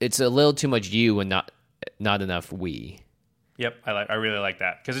it's a little too much you and not enough we. Yep, I really like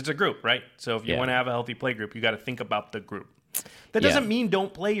that because it's a group, right? So if you want to have a healthy play group, you got to think about the group. That doesn't mean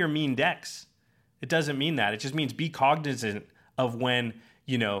don't play your mean decks. It doesn't mean that. It just means be cognizant of when,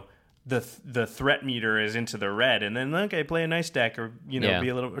 the threat meter is into the red, and then play a nice deck, or be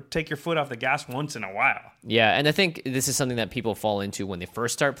a little, or take your foot off the gas once in a while. Yeah, and I think this is something that people fall into when they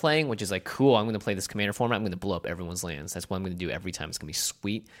first start playing, which is like, cool, I'm going to play this commander format. I'm going to blow up everyone's lands. That's what I'm going to do every time. It's going to be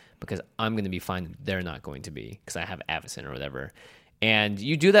sweet because I'm going to be fine. They're not going to be because I have Avacyn or whatever. And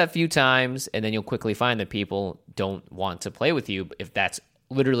you do that a few times, and then you'll quickly find that people don't want to play with you if that's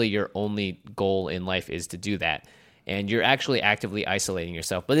literally your only goal in life is to do that. And you're actually actively isolating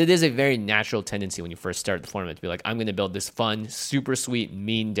yourself. But it is a very natural tendency when you first start the format to be like, I'm going to build this fun, super sweet,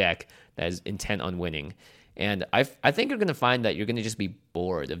 mean deck that is intent on winning. And I think you're going to find that you're going to just be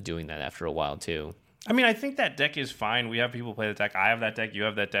bored of doing that after a while, too. I mean, I think that deck is fine. We have people play the deck. I have that deck. You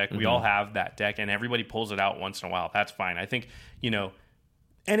have that deck. We all have that deck. And everybody pulls it out once in a while. That's fine. I think, and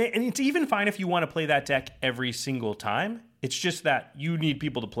it's even fine if you want to play that deck every single time. It's just that you need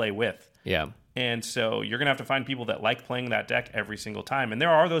people to play with. Yeah. And so you're going to have to find people that like playing that deck every single time. And there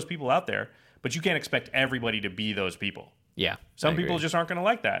are those people out there, but you can't expect everybody to be those people. Yeah. Some people just aren't going to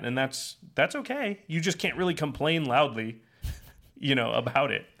like that. And that's okay. You just can't really complain loudly,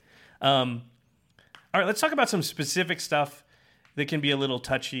 about it. All right, let's talk about some specific stuff that can be a little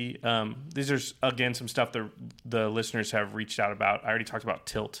touchy. These are, again, some stuff the listeners have reached out about. I already talked about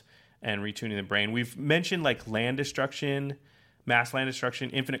tilt and retuning the brain. We've mentioned like land destruction, mass land destruction,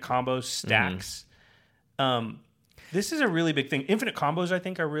 infinite combos, stacks. This is a really big thing. Infinite combos, I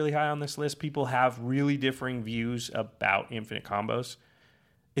think, are really high on this list. People have really differing views about infinite combos.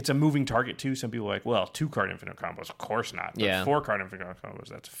 It's a moving target, too. Some people are like, well, 2-card infinite combos. Of course not. But 4-card infinite combos,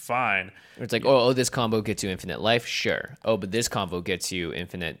 that's fine. It's like, oh, this combo gets you infinite life? Sure. Oh, but this combo gets you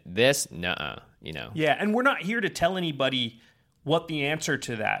infinite this? Nuh-uh. Yeah, and we're not here to tell anybody what the answer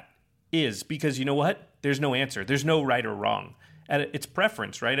to that is, because you know what? There's no answer. There's no right or wrong. It's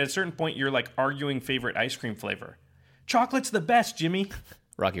preference, right? At a certain point, you're like arguing favorite ice cream flavor. Chocolate's the best, Jimmy.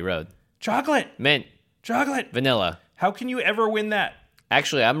 Rocky Road. Chocolate. Mint. Chocolate. Vanilla. How can you ever win that?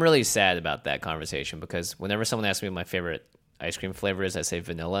 Actually, I'm really sad about that conversation because whenever someone asks me what my favorite ice cream flavor is, I say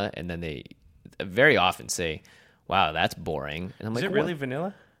vanilla, and then they very often say, wow, that's boring. And I'm like, is it really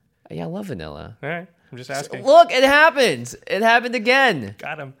vanilla? Yeah, I love vanilla. All right. I'm just asking. Look, it happens. It happened again.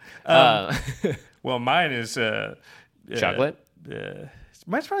 Got him. Well, mine is... chocolate?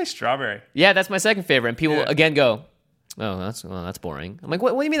 Mine's probably strawberry. Yeah, that's my second favorite. And people again go, oh, that's boring. I'm like,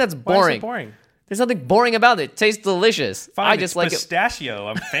 what do you mean that's boring? Why is it boring? There's nothing boring about it. It tastes delicious. Fine, I just like pistachio.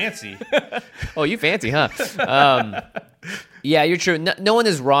 I'm fancy. Oh, you fancy, huh? Yeah, you're true. No one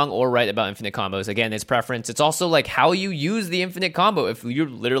is wrong or right about infinite combos. Again, it's preference. It's also like how you use the infinite combo. If you're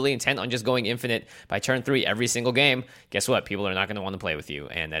literally intent on just going infinite by turn 3 every single game, guess what? People are not going to want to play with you,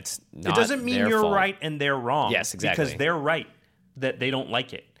 and that's not. It doesn't mean their you're fault. right and they're wrong. Yes, exactly. Because they're right that they don't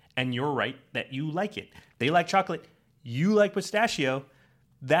like it, and you're right that you like it. They like chocolate. You like pistachio.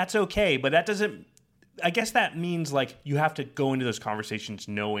 That's okay, but that doesn't. I guess that means like you have to go into those conversations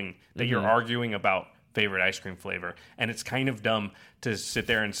knowing that you're arguing about favorite ice cream flavor, and it's kind of dumb to sit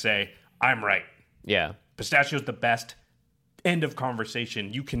there and say I'm right. Yeah, pistachio's the best. End of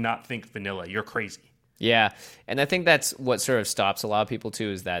conversation. You cannot think vanilla. You're crazy. Yeah, and I think that's what sort of stops a lot of people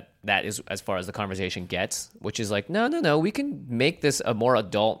too, is that is as far as the conversation gets, which is like, no, we can make this a more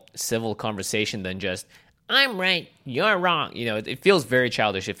adult, civil conversation than just, I'm right, you're wrong. It feels very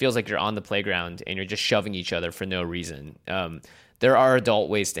childish. It feels like you're on the playground and you're just shoving each other for no reason. There are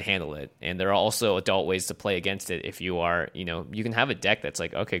adult ways to handle it, and there are also adult ways to play against it. If you are, you can have a deck that's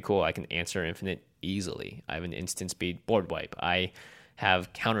like, okay, cool, I can answer infinite easily. I have an instant speed board wipe. I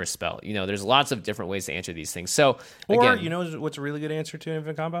have counterspell. There's lots of different ways to answer these things. So, again, what's a really good answer to an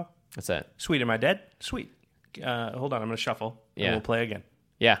infinite combo? What's that? Sweet, am I dead? Sweet. Hold on, I'm going to shuffle. Yeah. And we'll play again.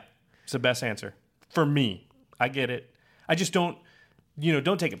 Yeah. It's the best answer. For me. I get it. I just don't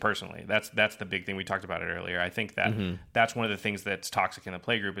take it personally. That's the big thing. We talked about it earlier. I think that that's one of the things that's toxic in the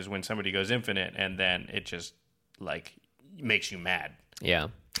playgroup is when somebody goes infinite and then it just like makes you mad. Yeah.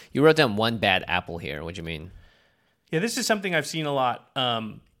 You wrote down one bad apple here. What do you mean? Yeah, this is something I've seen a lot.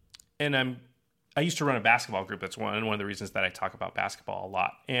 And I used to run a basketball group. That's one of the reasons that I talk about basketball a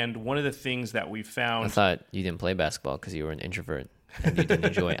lot. And one of the things that we found... I thought you didn't play basketball because you were an introvert and you didn't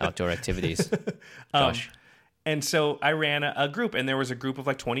enjoy outdoor activities. Josh. And so I ran a group, and there was a group of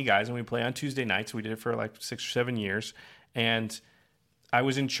like 20 guys, and we play on Tuesday nights. We did it for like 6 or 7 years. And I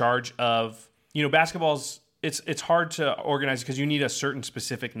was in charge of, basketball's... It's hard to organize because you need a certain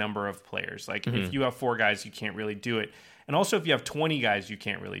specific number of players. Like if you have 4 guys, you can't really do it. And also if you have 20 guys, you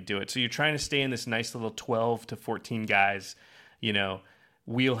can't really do it. So you're trying to stay in this nice little 12 to 14 guys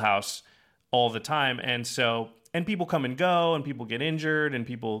wheelhouse all the time. And so, and people come and go, and people get injured, and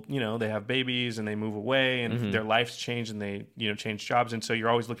people, they have babies and they move away, and their lives change, and they, change jobs. And so you're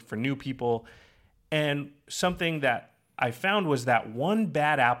always looking for new people. And something that I found was that one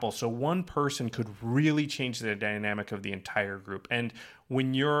bad apple, so one person could really change the dynamic of the entire group. And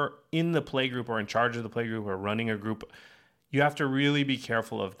when you're in the playgroup or in charge of the playgroup or running a group, you have to really be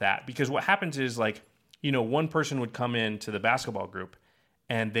careful of that. Because what happens is, like, one person would come into the basketball group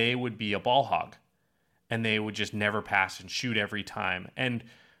and they would be a ball hog and they would just never pass and shoot every time. And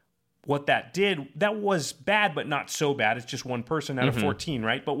what that did, that was bad, but not so bad. It's just one person out of 14,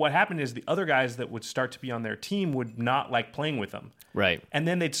 right? But what happened is the other guys that would start to be on their team would not like playing with him. Right. And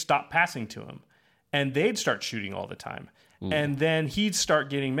then they'd stop passing to him. And they'd start shooting all the time. And then he'd start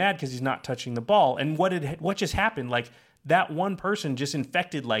getting mad because he's not touching the ball. And what just happened? Like, that one person just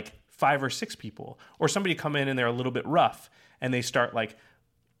infected like 5 or 6 people. Or somebody come in and they're a little bit rough, and they start like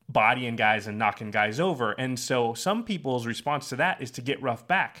bodying guys and knocking guys over. And so some people's response to that is to get rough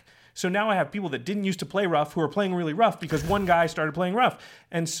back. So now I have people that didn't used to play rough who are playing really rough because one guy started playing rough.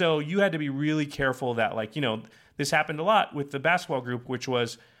 And so you had to be really careful that, like, this happened a lot with the basketball group, which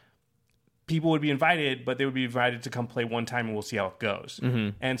was people would be invited, but they would be invited to come play one time and we'll see how it goes.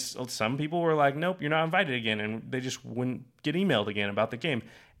 And so some people were like, nope, you're not invited again. And they just wouldn't get emailed again about the game.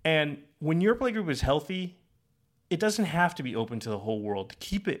 And when your playgroup is healthy, it doesn't have to be open to the whole world. To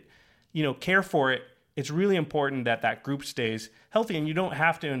keep it, care for it. It's really important that that group stays healthy, and you don't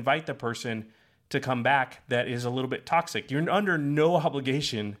have to invite the person to come back that is a little bit toxic. You're under no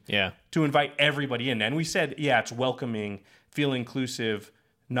obligation to invite everybody in. And we said, it's welcoming, feel inclusive,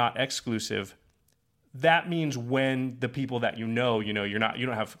 not exclusive. That means when the people that you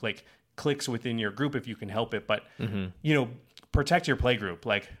don't have like cliques within your group if you can help it, but protect your playgroup.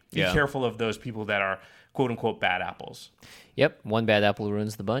 Like, be careful of those people that are quote unquote bad apples. Yep, one bad apple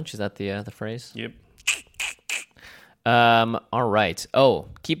ruins the bunch. Is that the phrase? Yep. All right. Oh,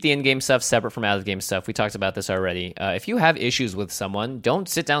 keep the in-game stuff separate from out-of-game stuff. We talked about this already. If you have issues with someone, don't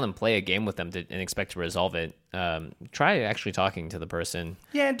sit down and play a game with them and expect to resolve it. Try actually talking to the person.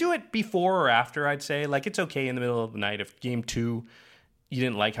 Yeah, and do it before or after, I'd say. Like, it's okay in the middle of the night if game 2, you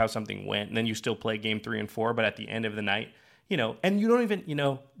didn't like how something went, and then you still play game 3 and 4, but at the end of the night, and you don't even,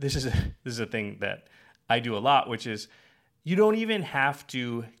 this is a thing that I do a lot, which is, you don't even have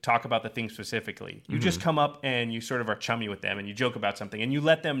to talk about the thing specifically. You just come up and you sort of are chummy with them and you joke about something and you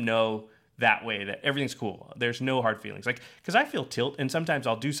let them know that way that everything's cool. There's no hard feelings. Like, because I feel tilt, and sometimes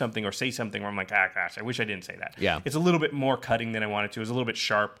I'll do something or say something where I'm like, gosh, I wish I didn't say that. Yeah. It's a little bit more cutting than I wanted to. It was a little bit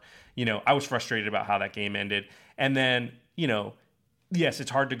sharp. I was frustrated about how that game ended. And then, yes, it's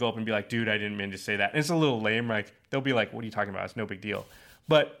hard to go up and be like, dude, I didn't mean to say that. And it's a little lame. Like, they'll be like, what are you talking about? It's no big deal.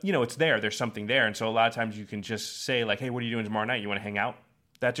 But, it's there. There's something there. And so a lot of times you can just say, like, hey, what are you doing tomorrow night? You want to hang out?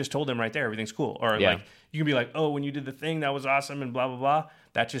 That just told them right there, everything's cool. Or, like, you can be like, oh, when you did the thing, that was awesome and blah, blah, blah.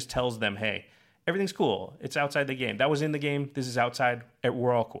 That just tells them, hey, everything's cool. It's outside the game. That was in the game. This is outside.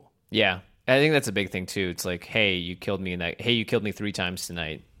 We're all cool. Yeah. I think that's a big thing, too. It's like, hey, you killed me Hey, you killed me 3 times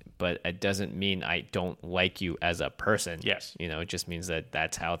tonight. But it doesn't mean I don't like you as a person. Yes. It just means that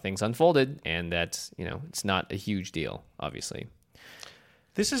that's how things unfolded. And that's, it's not a huge deal, obviously.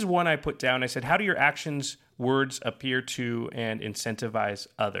 This is one I put down. I said, how do your actions, words appear to and incentivize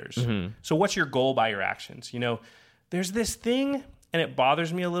others? So what's your goal by your actions? There's this thing, and it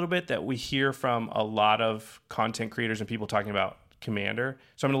bothers me a little bit, that we hear from a lot of content creators and people talking about Commander.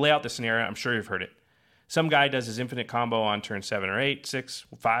 So I'm going to lay out the scenario. I'm sure you've heard it. Some guy does his infinite combo on turn 7 or 8, 6,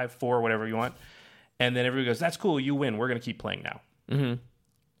 5, 4, whatever you want. And then everybody goes, that's cool, you win. We're going to keep playing now. And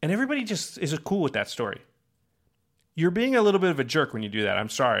everybody just is cool with that story. You're being a little bit of a jerk when you do that. I'm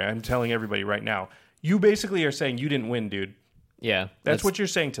sorry. I'm telling everybody right now. You basically are saying you didn't win, dude. Yeah. That's what you're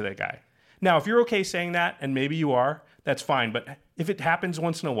saying to that guy. Now, if you're okay saying that, and maybe you are, that's fine. But if it happens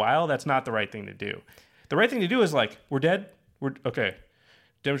once in a while, that's not the right thing to do. The right thing to do is like, we're dead? We're okay.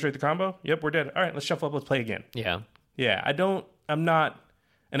 Demonstrate the combo? Yep, we're dead. All right, let's shuffle up. Let's play again. Yeah. Yeah, I'm not,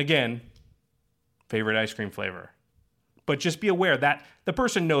 and again, favorite ice cream flavor. But just be aware that the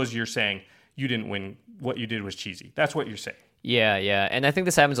person knows you're saying you didn't win. What you did was cheesy. That's what you're saying. Yeah, yeah. And I think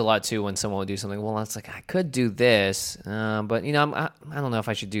this happens a lot, too, when someone will do something. Well, it's like, I could do this, but, I don't know if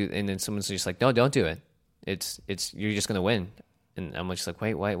I should do it. And then someone's just like, no, don't do it. It's you're just going to win. And I'm just like,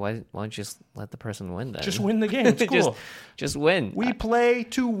 wait, why don't you just let the person win then? Just win the game. It's cool. just win. We play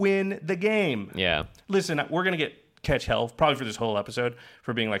to win the game. Yeah. Listen, we're going to catch hell probably for this whole episode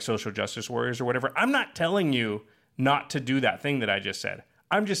for being like social justice warriors or whatever. I'm not telling you not to do that thing that I just said.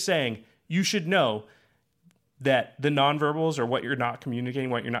 I'm just saying you should know that the nonverbals or what you're not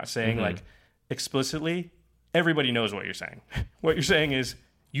communicating, what you're not saying, like explicitly, everybody knows what you're saying. What you're saying is,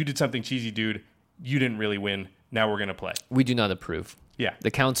 you did something cheesy, dude. You didn't really win. Now we're going to play. We do not approve. Yeah.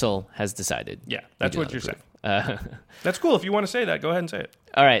 The council has decided. Yeah, that's what you're saying. That's cool. If you want to say that, go ahead and say it.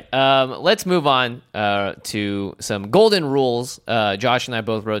 All right. Let's move on to some golden rules. Josh and I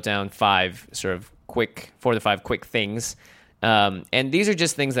both wrote down 4 to 5 quick things. And these are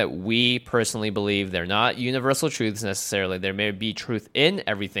just things that we personally believe. They're not universal truths necessarily. There may be truth in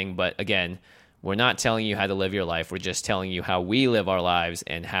everything, but again, we're not telling you how to live your life. We're just telling you how we live our lives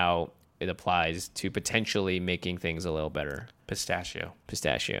and how it applies to potentially making things a little better. Pistachio.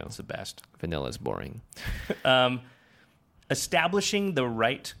 It's the best. Vanilla's boring. Establishing the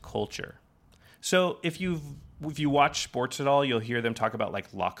right culture. So if you watch sports at all, you'll hear them talk about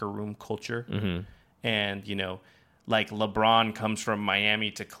like locker room culture. Mm-hmm. And, you know, like LeBron comes from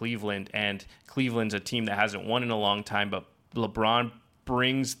Miami to Cleveland, and Cleveland's a team that hasn't won in a long time, but LeBron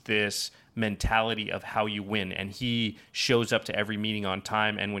brings this mentality of how you win, and he shows up to every meeting on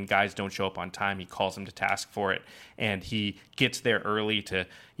time, and when guys don't show up on time, he calls them to task for it, and he gets there early to,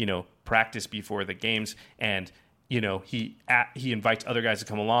 you know, practice before the games, and you know, he invites other guys to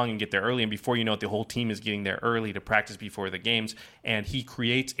come along and get there early, and before you know it, the whole team is getting there early to practice before the games, and he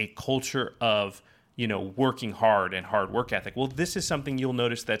creates a culture of, you know, working hard and hard work ethic. Well, this is something you'll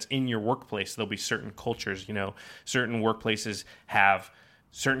notice that's in your workplace. There'll be certain cultures, you know, certain workplaces have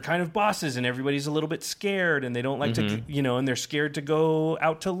certain kind of bosses, and everybody's a little bit scared, and they don't like to, you know, and they're scared to go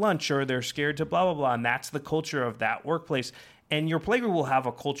out to lunch, or they're scared to blah, blah, blah. And that's the culture of that workplace. And your Playgroup will have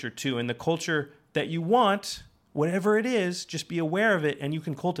a culture too. And the culture that you want, whatever it is, just be aware of it and you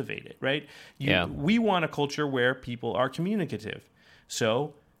can cultivate it, right? We want a culture where people are communicative.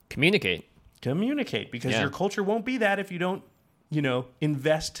 So communicate, because your culture won't be that if you don't, you know,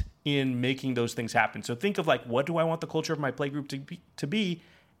 invest in making those things happen. So think of like, what do I want the culture of my Playgroup to be,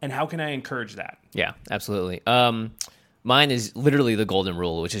 and how can I encourage that? Yeah, absolutely. Mine is literally the golden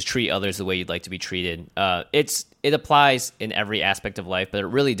rule, which is treat others the way you'd like to be treated. It applies in every aspect of life, but it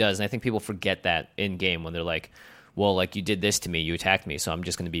really does. And I think people forget that in game when they're like, well, like you did this to me, you attacked me, so I'm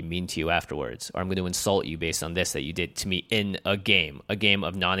just going to be mean to you afterwards. Or I'm going to insult you based on this that you did to me in a game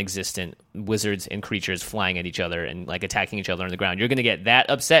of non-existent wizards and creatures flying at each other and like attacking each other on the ground. You're going to get that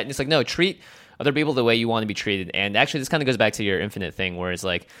upset. And it's like, no, treat other people the way you want to be treated. And actually, this kind of goes back to your infinite thing, where it's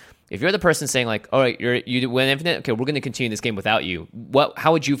like, if you're the person saying like, all right, you went infinite, okay, we're going to continue this game without you.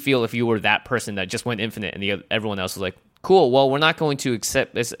 How would you feel if you were that person that just went infinite and everyone else was like, cool, well, we're not going to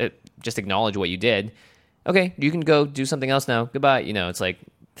accept this, just acknowledge what you did. Okay, you can go do something else now. Goodbye. You know, it's like,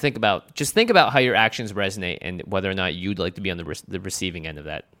 think about how your actions resonate and whether or not you'd like to be on the receiving end of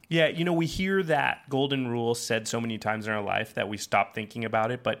that. Yeah, you know, we hear that golden rule said so many times in our life that we stop thinking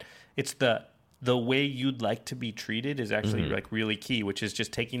about it, but it's the way you'd like to be treated is actually like really key, which is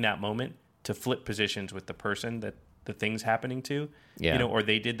just taking that moment to flip positions with the person that the thing's happening to, you know, or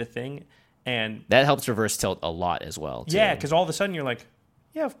they did the thing. And that helps reverse tilt a lot as well, too. Yeah, because all of a sudden you're like,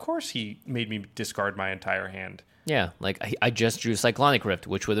 yeah, of course he made me discard my entire hand. Yeah, like I just drew Cyclonic Rift,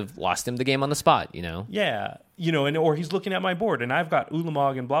 which would have lost him the game on the spot, you know? Yeah, you know, or he's looking at my board, and I've got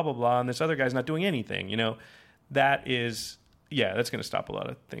Ulamog and blah, blah, blah, and this other guy's not doing anything, you know? That is, that's going to stop a lot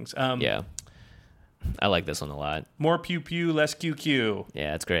of things. Yeah. I like this one a lot. More pew-pew, less QQ.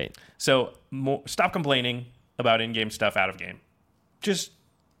 Yeah, that's great. So stop complaining about in-game stuff out of game. Just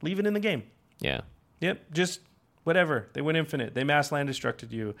leave it in the game. Yeah. Yep, just whatever. They went infinite. They mass land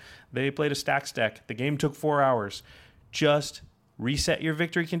destructed you. They played a stack. The game took 4 hours. Just reset your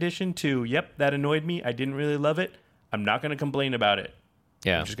victory condition to, yep, that annoyed me. I didn't really love it. I'm not going to complain about it.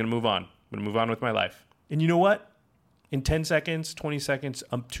 Yeah. I'm just going to move on. I'm going to move on with my life. And you know what? In 10 seconds, 20 seconds,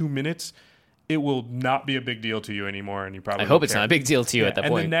 2 minutes, it will not be a big deal to you anymore. And you probably I hope it's not a big deal to you at that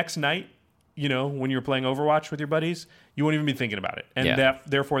point. And the next night, you know, when you're playing Overwatch with your buddies, you won't even be thinking about it. And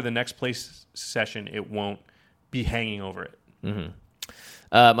therefore, the next play session, it won't be hanging over it.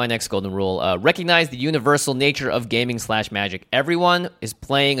 Mm-hmm. My next golden rule, recognize the universal nature of gaming /magic. Everyone is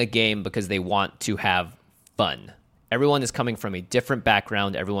playing a game because they want to have fun. Everyone is coming from a different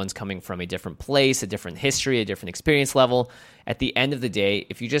background. Everyone's coming from a different place, a different history, a different experience level. At the end of the day,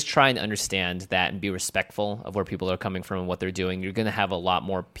 if you just try and understand that and be respectful of where people are coming from and what they're doing, you're going to have a lot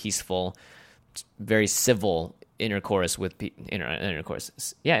more peaceful, very civil intercourse with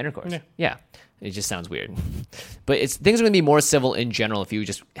intercourse. Yeah, intercourse. Yeah. It just sounds weird. But things are going to be more civil in general if you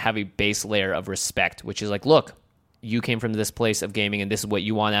just have a base layer of respect, which is like, look, you came from this place of gaming and this is what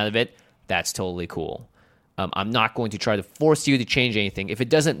you want out of it. That's totally cool. I'm not going to try to force you to change anything. If it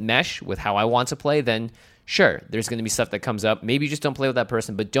doesn't mesh with how I want to play, then sure, there's going to be stuff that comes up. Maybe you just don't play with that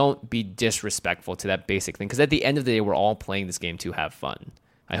person, but don't be disrespectful to that basic thing. Because at the end of the day, we're all playing this game to have fun.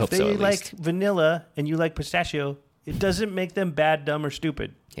 I hope so, at If they least. like vanilla and you like pistachio, it doesn't make them bad, dumb, or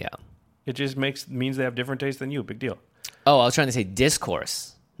stupid. Yeah. It just means they have different tastes than you. Big deal. Oh, I was trying to say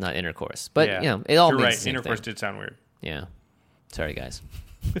discourse, not intercourse. But, Yeah. you know, it all You're means right. the same Intercourse thing. did sound weird. Yeah. Sorry, guys.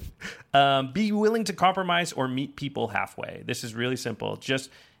 Be willing to compromise or meet people halfway. This is really simple. Just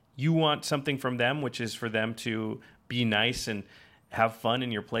you want something from them, which is for them to be nice and have fun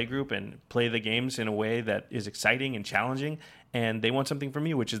in your play group and play the games in a way that is exciting and challenging. And they want something from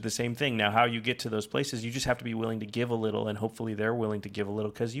you, which is the same thing. Now, how you get to those places, you just have to be willing to give a little, and hopefully they're willing to give a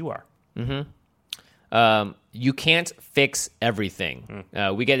little because you are. You can't fix everything.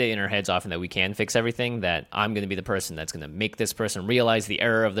 We get it in our heads often that we can fix everything, that I'm going to be the person that's going to make this person realize the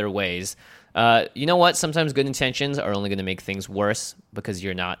error of their ways. You know what? Sometimes good intentions are only going to make things worse because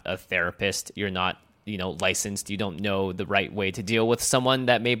you're not a therapist. You're not, licensed. You don't know the right way to deal with someone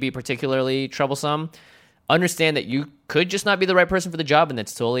that may be particularly troublesome. Understand that you could just not be the right person for the job, and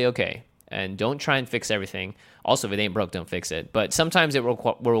that's totally okay. And don't try and fix everything. Also, if it ain't broke, don't fix it. But sometimes it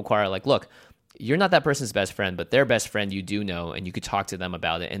will require, look, you're not that person's best friend, but their best friend you do know, and you could talk to them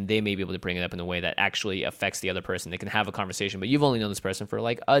about it, and they may be able to bring it up in a way that actually affects the other person. They can have a conversation, but you've only known this person for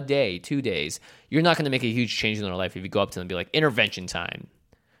a day, 2 days. You're not going to make a huge change in their life if you go up to them and be like, intervention time.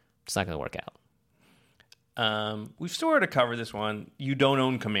 It's not going to work out. We've sort of covered this one. You don't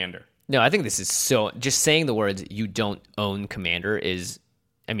own Commander. No, I think this is just saying the words you don't own Commander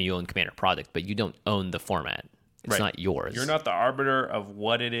you own Commander product, but you don't own the format. It's not yours. You're not the arbiter of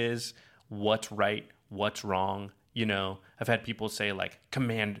what it is, what's right, what's wrong. I've had people say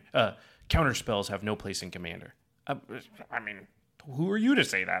counter spells have no place in Commander. Who are you to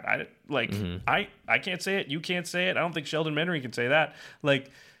say that? I can't say it. You can't say it. I don't think Sheldon Menery can say that.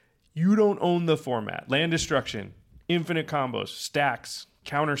 You don't own the format. Land destruction, infinite combos, stacks,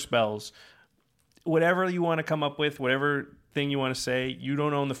 counter spells, whatever you want to come up with, whatever thing you want to say, you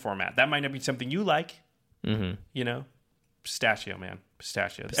don't own the format. That might not be something you like. Pistachio, man.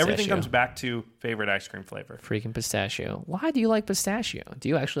 Pistachio. Everything comes back to favorite ice cream flavor. Freaking pistachio. Why do you like pistachio? Do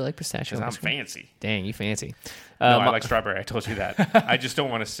you actually like pistachio? Because I'm fancy. Dang, you fancy. No, I like strawberry. I told you that. I just don't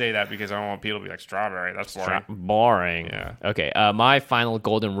want to say that because I don't want people to be like, strawberry, that's boring. Boring. Yeah. Okay, my final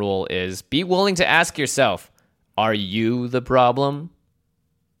golden rule is be willing to ask yourself, are you the problem?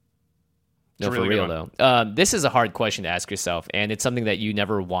 No, It's a for really real, good though. This is a hard question to ask yourself, and it's something that you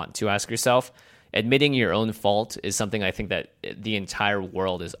never want to ask yourself. Admitting your own fault is something I think that the entire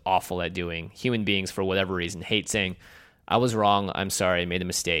world is awful at doing. Human beings, for whatever reason, hate saying, I was wrong, I'm sorry, I made a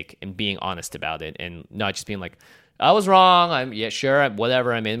mistake, and being honest about it, and not just being like, I was wrong,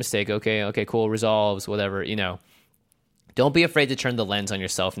 whatever, I made a mistake, okay, cool, resolves, whatever, Don't be afraid to turn the lens on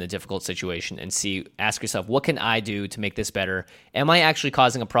yourself in a difficult situation and ask yourself, what can I do to make this better? Am I actually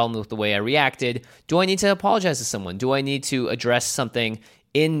causing a problem with the way I reacted? Do I need to apologize to someone? Do I need to address something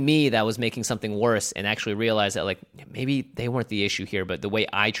in me that was making something worse and actually realize that maybe they weren't the issue here, but the way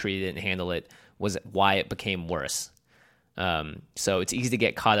I treated it and handled it was why it became worse. So it's easy to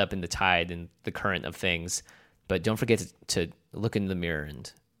get caught up in the tide and the current of things, but don't forget to look in the mirror and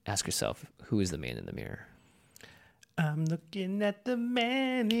ask yourself, who is the man in the mirror? I'm looking at the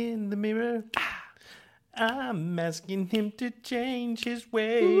man in the mirror. I'm asking him to change his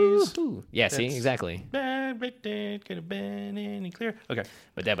ways. Ooh. Yeah, see, exactly. Right there, could have been any clearer. Okay.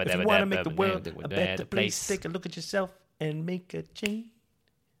 If you want to make the world a better place, take a look at yourself and make a change.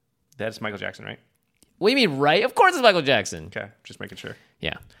 That's Michael Jackson, right? What do you mean, right? Of course it's Michael Jackson. Okay, just making sure.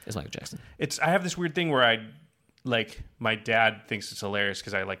 Yeah, it's Michael Jackson. I have this weird thing where my dad thinks it's hilarious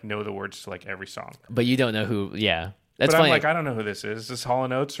because I know the words to every song. But you don't know who, yeah. That's but funny. I'm I don't know who this is. Is this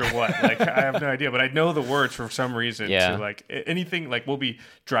Hall & Oates or what? I have no idea. But I know the words for some reason. Yeah. To anything, we'll be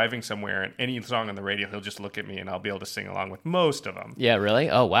driving somewhere and any song on the radio, he'll just look at me and I'll be able to sing along with most of them. Yeah, really?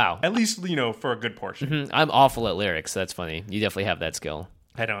 Oh, wow. At least, for a good portion. I'm awful at lyrics. That's funny. You definitely have that skill.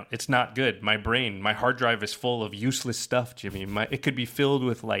 I don't. It's not good. My brain, my hard drive is full of useless stuff, Jimmy. It could be filled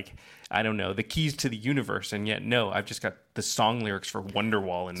with I don't know, the keys to the universe, and yet no, I've just got the song lyrics for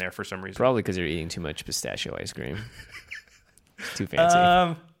Wonderwall in there for some reason. Probably because you're eating too much pistachio ice cream. It's too fancy.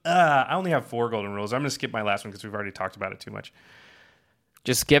 I only have 4 golden rules. I'm going to skip my last one because we've already talked about it too much.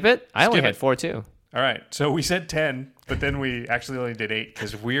 Just skip it? I only had 4 too. All right, so we said 10, but then we actually only did 8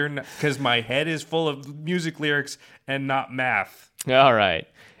 because my head is full of music lyrics and not math. All right.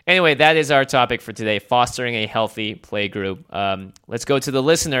 Anyway, that is our topic for today, fostering a healthy playgroup. Let's go to the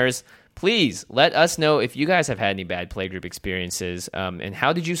listeners. Please let us know if you guys have had any bad playgroup experiences, and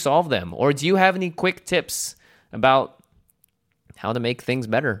how did you solve them? Or do you have any quick tips about how to make things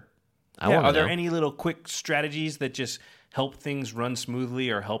better? Are there any little quick strategies that just help things run smoothly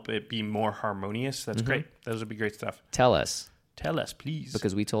or help it be more harmonious? That's great. Those would be great stuff. Tell us. Tell us, please.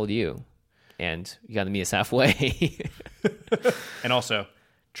 Because we told you. And you got to meet us halfway. And also,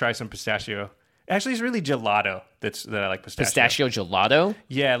 try some pistachio. Actually, it's really gelato that I like Pistachio gelato?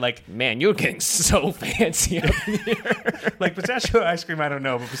 Yeah, like... Man, you're getting so fancy up here. Like pistachio ice cream, I don't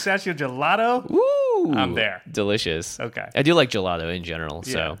know. But pistachio gelato, Ooh, I'm there. Delicious. Okay. I do like gelato in general,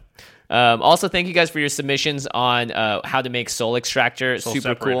 Yeah. so... also, thank you guys for your submissions on how to make Soul Extractor.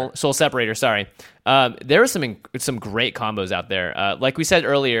 Super cool. Soul Separator, sorry. There are some great combos out there. Like we said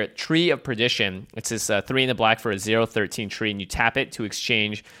earlier, Tree of Perdition. It's this 3 in the black for a 0-13 tree, and you tap it to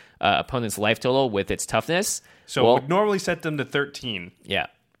exchange opponent's life total with its toughness. So it would normally set them to 13. Yeah.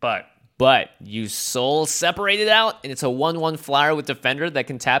 But you Soul Separate it out, and it's a 1/1 flyer with Defender that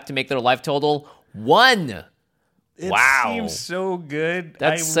can tap to make their life total 1. it Wow. seems so good.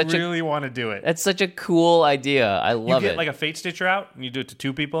 That's I really want to do it. That's such a cool idea. I love you get it. like a Fate Stitcher out, and you do it to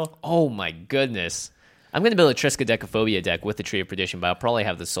 2 people. Oh my goodness. I'm going to build a Triskaidekaphobia deck with the Tree of Perdition, but I'll probably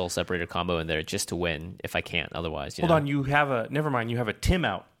have the Soul Separator combo in there just to win if I can't otherwise. Hold on, you have a Tim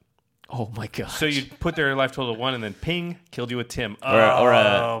out. Oh my god. So you put their life total to 1 and then ping, killed you with Tim.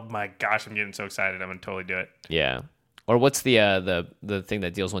 Or my gosh, I'm getting so excited. I'm going to totally do it. Yeah. Or what's the thing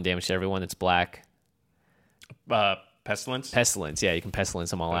that deals 1 damage to everyone? It's black. Pestilence? Pestilence. Yeah, you can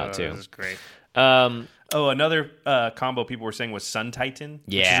Pestilence them all out too. This is great. Um, Another combo people were saying was Sun Titan.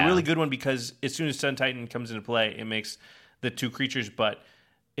 Which is a really good one because as soon as Sun Titan comes into play, it makes the 2 creatures, but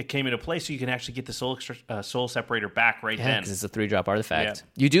it came into play so you can actually get the Soul Separator back right then. because it's a 3-drop artifact.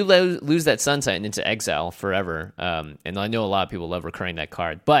 Yeah. You do lose that Sun Titan into exile forever, and I know a lot of people love recurring that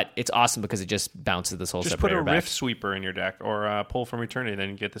card, but it's awesome because it just bounces the Soul Just Separator put a back. Rift Sweeper in your deck or Pull from Eternity, then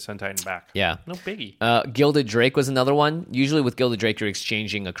you get the Sun Titan back. Yeah. No biggie. Gilded Drake was another one. Usually with Gilded Drake, you're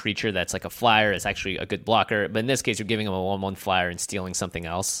exchanging a creature that's like a flyer. It's actually a good blocker, but in this case, you're giving him a 1/1 flyer and stealing something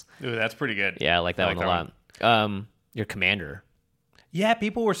else. Ooh, that's pretty good. Yeah, I like that one a lot. Your commander. Yeah,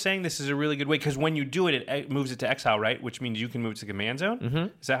 people were saying this is a really good way because when you do it, it moves it to exile, right? Which means you can move it to command zone. Mm-hmm.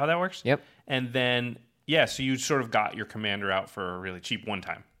 Is that how that works? Yep. And then, so you sort of got your commander out for a really cheap one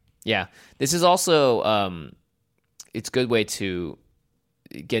time. Yeah. This is also, it's a good way to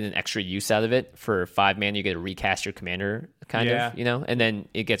get an extra use out of it. For 5 mana, you get to recast your commander, kind of, and then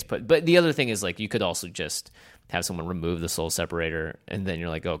it gets put. But the other thing is, like, you could also just have someone remove the Soul Separator, and then you're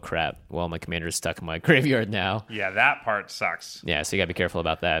like, oh crap, well, my commander is stuck in my graveyard now. Yeah, that part sucks. Yeah, so you gotta be careful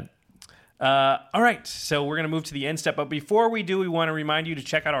about that. All right, so we're going to move to the end step. But before we do, we want to remind you to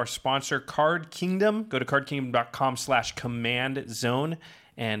check out our sponsor, Card Kingdom. Go to cardkingdom.com/command zone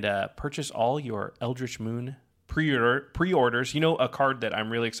and purchase all your Eldritch Moon pre-orders. You know, a card that I'm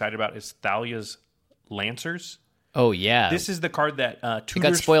really excited about is Thalia's Lancers. Oh, yeah. This is the card that tutors... It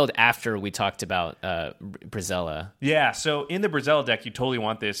got spoiled after we talked about Brizella. Yeah, so in the Brizella deck, you totally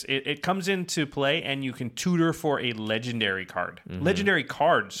want this. It comes into play, and you can tutor for a legendary card. Mm-hmm. Legendary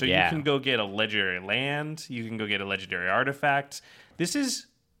card, so you can go get a legendary land, you can go get a legendary artifact. Is this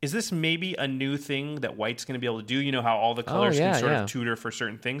maybe a new thing that White's going to be able to do? You know how all the colors can sort of tutor for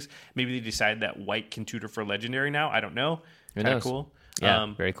certain things? Maybe they decide that White can tutor for legendary now. I don't know. Kind of cool.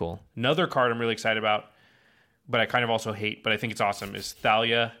 Yeah, very cool. Another card I'm really excited about, but I kind of also hate, but I think it's awesome, is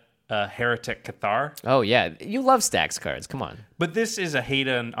Thalia Heretic Cathar. Oh, yeah. You love Stacks cards. Come on. But this is a hate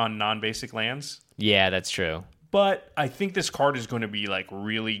on non-basic lands. Yeah, that's true. But I think this card is going to be like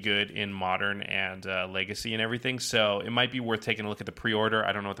really good in Modern and Legacy and everything, so it might be worth taking a look at the pre-order.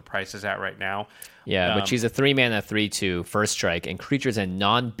 I don't know what the price is at right now. Yeah, but she's a 3-mana 3/2 first strike, and creatures and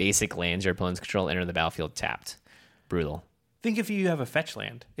non-basic lands your opponents control enter the battlefield tapped. Brutal. Think if you have a fetch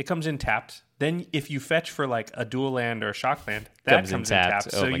land, it comes in tapped. Then if you fetch for like a dual land or a shock land, that comes in tapped.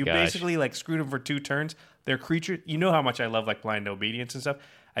 Oh so you basically like screwed them for 2 turns. Their creature, you know how much I love like Blind Obedience and stuff.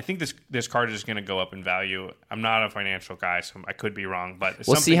 I think this card is going to go up in value. I'm not a financial guy, so I could be wrong, but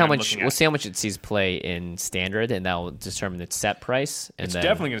we'll see how much it sees play in Standard, and that will determine its set price. And it's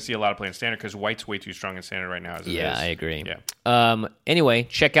definitely going to see a lot of play in Standard because White's way too strong in Standard right now. Yeah, I agree. Yeah. Anyway,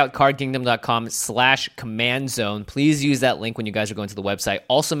 check out cardkingdom.com/command zone. Please use that link when you guys are going to the website.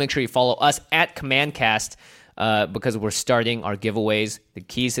 Also, make sure you follow us at CommandCast because we're starting our giveaways, the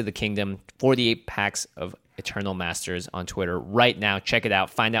Keys to the Kingdom, 48 packs of Eternal Masters on Twitter right now. Check it out.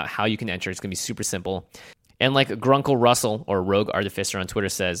 Find out how you can enter. It's going to be super simple. And like Grunkle Russell or Rogue Artificer on Twitter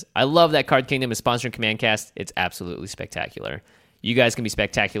says, I love that Card Kingdom is sponsoring CommandCast. It's absolutely spectacular. You guys can be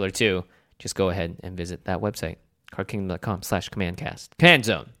spectacular too. Just go ahead and visit that website, cardkingdom.com/commandcast. Command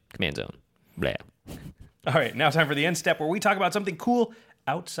Zone. Blah. All right, now time for the end step where we talk about something cool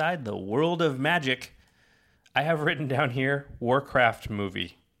outside the world of Magic. I have written down here, Warcraft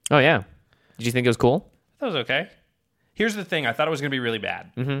movie. Oh, yeah. Did you think it was cool? That was okay. Here's the thing. I thought it was going to be really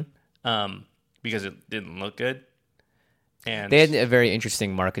bad because it didn't look good. And they had a very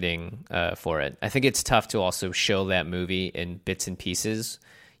interesting marketing for it. I think it's tough to also show that movie in bits and pieces.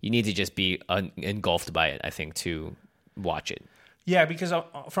 You need to just be engulfed by it, I think, to watch it. Yeah, because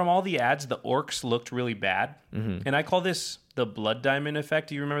from all the ads, the orcs looked really bad. Mm-hmm. And I call this the Blood Diamond effect.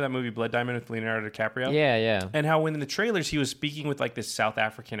 Do you remember that movie Blood Diamond with Leonardo DiCaprio? Yeah. And how when in the trailers he was speaking with like this South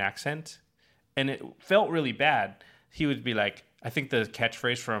African accent, and it felt really bad. He would be like, I think the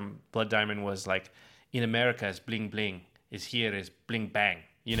catchphrase from Blood Diamond was like, in America is bling bling, is here is bling bang.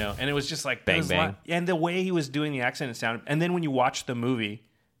 You know, and it was just like bang bang. And the way he was doing the accent, it sounded. And then when you watch the movie,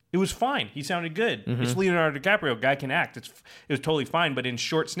 it was fine. He sounded good. Mm-hmm. It's Leonardo DiCaprio. Guy can act. It was totally fine. But in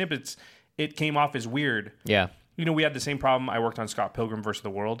short snippets, it came off as weird. Yeah. You know, we had the same problem. I worked on Scott Pilgrim vs. the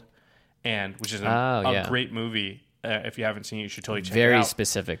World, which is a great movie. If you haven't seen it, you should totally check it out. Very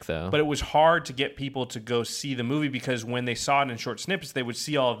specific, though. But it was hard to get people to go see the movie because when they saw it in short snippets, they would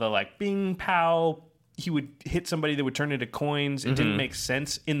see all of the like bing, pow. He would hit somebody that would turn into coins. It didn't make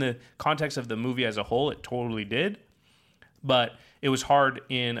sense in the context of the movie as a whole. It totally did. But it was hard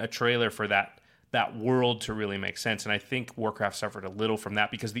in a trailer for that world to really make sense. And I think Warcraft suffered a little from that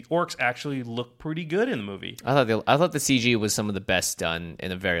because the orcs actually look pretty good in the movie. I thought the CG was some of the best done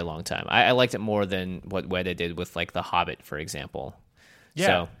in a very long time. I liked it more than what Weta did with like The Hobbit, for example. Yeah.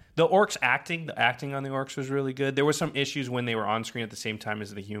 So, the acting on the orcs was really good. There were some issues when they were on screen at the same time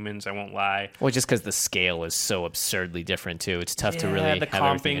as the humans, I won't lie. well, just because the scale is so absurdly different, too. It's tough to really the have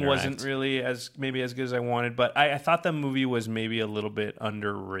everything comping interact. wasn't really as good as I wanted, but I thought the movie was maybe a little bit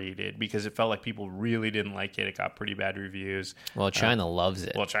underrated because it felt like people really didn't like it. It got pretty bad reviews. Well, China loves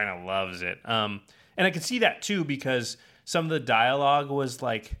it. And I could see that too because some of the dialogue was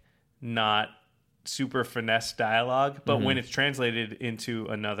like not super finesse dialogue, but when it's translated into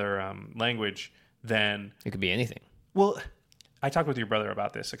another language, then It could be anything. well, I talked with your brother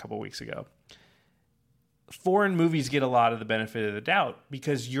about this a couple weeks ago. Foreign movies get a lot of the benefit of the doubt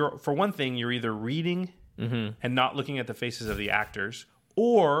because for one thing, you're either reading and not looking at the faces of the actors,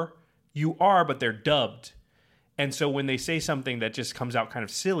 or you are, but they're dubbed. And so when they say something that just comes out kind of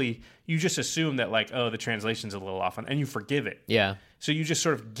silly, you just assume that like, oh, the translation's a little off, and you forgive it. Yeah. So you just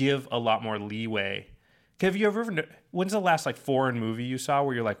sort of give a lot more leeway. Have you ever? When's the last like foreign movie you saw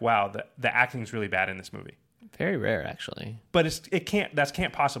where you're like, wow, the acting's really bad in this movie? Very rare, actually. But that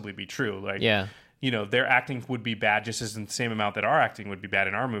can't possibly be true. Like, Yeah. you know, their acting would be bad just as in the same amount that our acting would be bad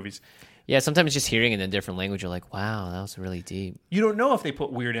in our movies. Yeah, sometimes just hearing it in a different language, you're like, wow, that was really deep. You don't know if they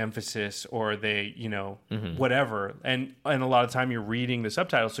put weird emphasis or they, whatever. And a lot of time you're reading the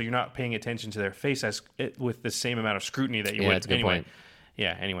subtitles, so you're not paying attention to their face with the same amount of scrutiny that you would. That's a good point.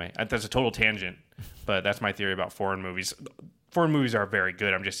 Yeah, anyway, that's a total tangent, but that's my theory about foreign movies. Foreign movies are very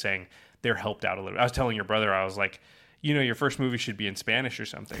good. I'm just saying they're helped out a little. I was telling your brother, I was like, your first movie should be in Spanish or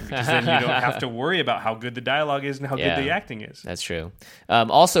something, because then you don't have to worry about how good the dialogue is and how good the acting is. That's true.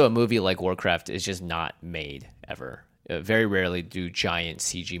 Also, a movie like Warcraft is just not made ever. Very rarely do giant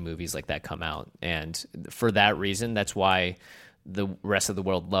CG movies like that come out. And for that reason, that's why the rest of the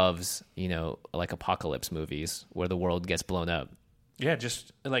world loves, like apocalypse movies where the world gets blown up. Yeah,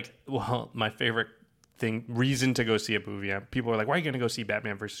 just like, my favorite reason to go see a movie. People are like, why are you going to go see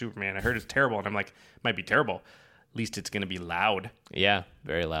Batman vs. Superman? I heard it's terrible. And I'm like, it might be terrible. At least it's going to be loud. Yeah,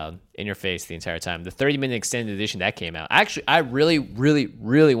 very loud. In your face the entire time. The 30-minute extended edition that came out. Actually, I really, really,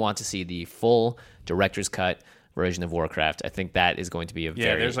 really want to see the full director's cut version of Warcraft. I think that is going to be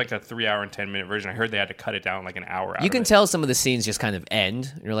there's like a 3-hour and 10-minute version. I heard they had to cut it down like an hour out. You can tell some of the scenes just kind of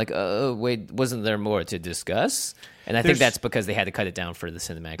end. You're like, oh, wait, wasn't there more to discuss? And I think that's because they had to cut it down for the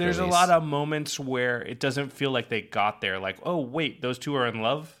cinematic There's release. A lot of moments where it doesn't feel like they got there. Like, oh, wait, those two are in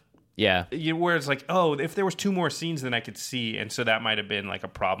love? Yeah. Where it's like, oh, if there was 2 more scenes, then I could see. And so that might have been like a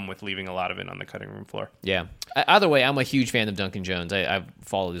problem with leaving a lot of it on the cutting room floor. Yeah. Either way, I'm a huge fan of Duncan Jones. I've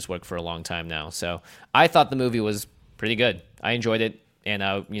followed his work for a long time now. So I thought the movie was pretty good. I enjoyed it. And,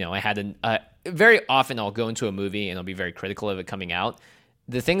 I had very often I'll go into a movie and I'll be very critical of it coming out.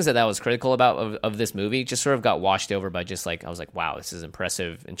 The things that I was critical about of this movie just sort of got washed over by just like, I was like, wow, this is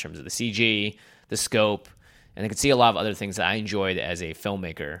impressive in terms of the CG, the scope. And I could see a lot of other things that I enjoyed as a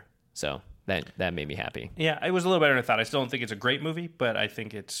filmmaker. So that made me happy. Yeah, it was a little better than I thought. I still don't think it's a great movie, but I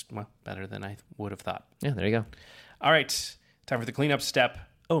think it's better than I would have thought. Yeah, there you go. All right, time for the cleanup step.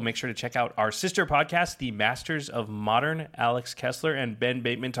 Oh, make sure to check out our sister podcast, The Masters of Modern. Alex Kessler and Ben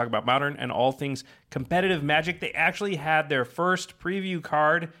Bateman talk about modern and all things competitive Magic. They actually had their first preview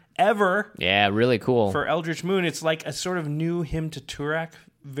card ever. Yeah, really cool. For Eldritch Moon. It's like a sort of new Hymn to Turak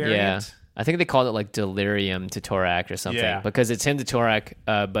variant. Yeah. I think they called it like Delirium to Torak or something because it's Hymn to Torak,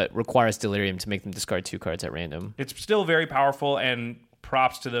 but requires Delirium to make them discard 2 cards at random. It's still very powerful and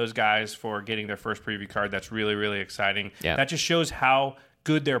props to those guys for getting their first preview card. That's really, really exciting. Yeah. That just shows how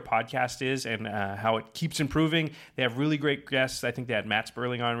good their podcast is and how it keeps improving. They have really great guests. I think they had Matt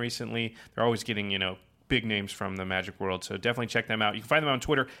Sperling on recently. They're always getting, big names from the Magic world. So definitely check them out. You can find them on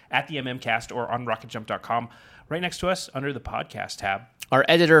Twitter at the MMCast or on rocketjump.com. Right next to us under the podcast tab. Our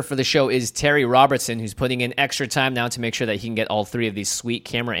editor for the show is Terry Robertson, who's putting in extra time now to make sure that he can get all 3 of these sweet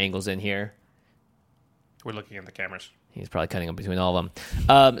camera angles in here. We're looking at the cameras. He's probably cutting them between all of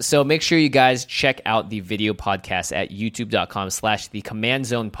them. So make sure you guys check out the video podcast at youtube.com/the Command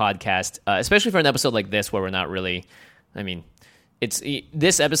Zone podcast, especially for an episode like this where we're not really, it's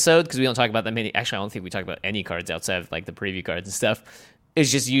this episode, because we don't talk about that many. Actually, I don't think we talk about any cards outside of like the preview cards and stuff. It's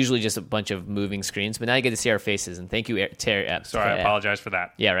just usually just a bunch of moving screens, but now you get to see our faces. And thank you, Terry. Sorry, I apologize for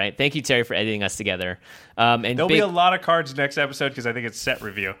that. Yeah, right. Thank you, Terry, for editing us together. And there'll be a lot of cards next episode because I think it's set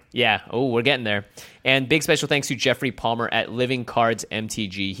review. Yeah. Oh, we're getting there. And big special thanks to Jeffrey Palmer at Living Cards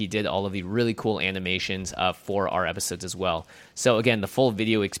MTG. He did all of the really cool animations for our episodes as well. So again, the full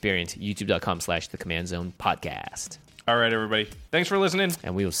video experience, youtube.com/the Command Zone podcast. All right, everybody. Thanks for listening.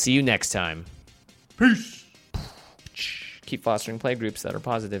 And we will see you next time. Peace. Keep fostering play groups that are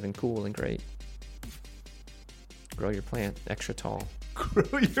positive and cool and great. Grow your plant extra tall.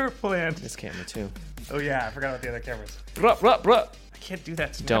 Grow your plant. This camera too. Oh yeah, I forgot about the other cameras. Bruh. I can't do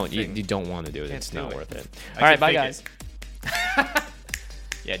that. You don't want to do it. It's not worth it. All right, bye guys.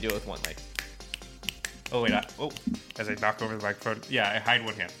 Yeah, do it with one leg. Oh wait, as I knock over the microphone. Yeah, I hide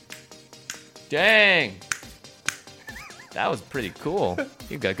one hand. Dang. That was pretty cool.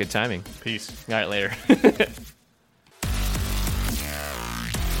 You got good timing. Peace. All right, later.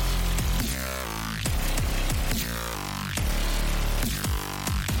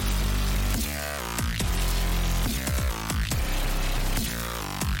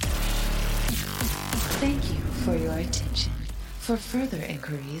 Thank you for your attention. For further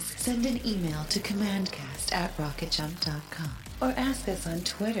inquiries, send an email to commandcast@rocketjump.com or ask us on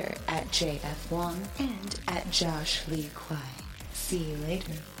Twitter at JFWong and at Josh Lee Kwai. See you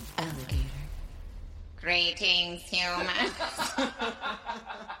later, alligator. Greetings, humans.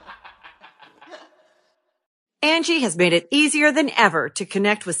 Angie has made it easier than ever to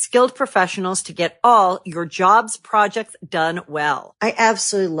connect with skilled professionals to get all your jobs projects done well. I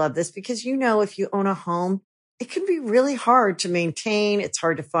absolutely love this because, if you own a home, it can be really hard to maintain. It's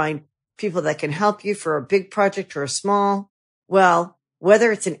hard to find people that can help you for a big project or a small. Well,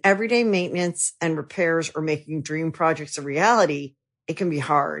 whether it's in everyday maintenance and repairs or making dream projects a reality, it can be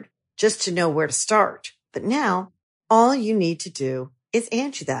hard just to know where to start. But now all you need to do is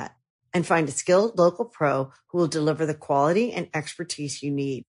Angie that and find a skilled local pro who will deliver the quality and expertise you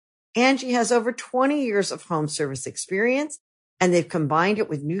need. Angie has over 20 years of home service experience, and they've combined it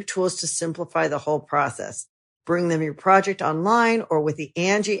with new tools to simplify the whole process. Bring them your project online or with the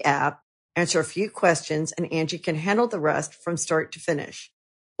Angie app, answer a few questions, and Angie can handle the rest from start to finish.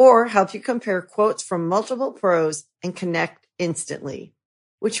 Or help you compare quotes from multiple pros and connect instantly,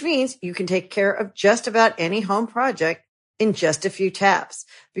 which means you can take care of just about any home project in just a few taps.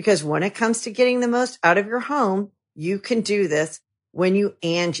 Because when it comes to getting the most out of your home, you can do this when you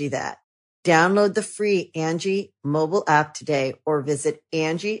Angie that. Download the free Angie mobile app today or visit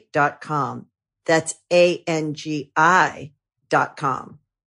Angie.com. That's ANGI.com.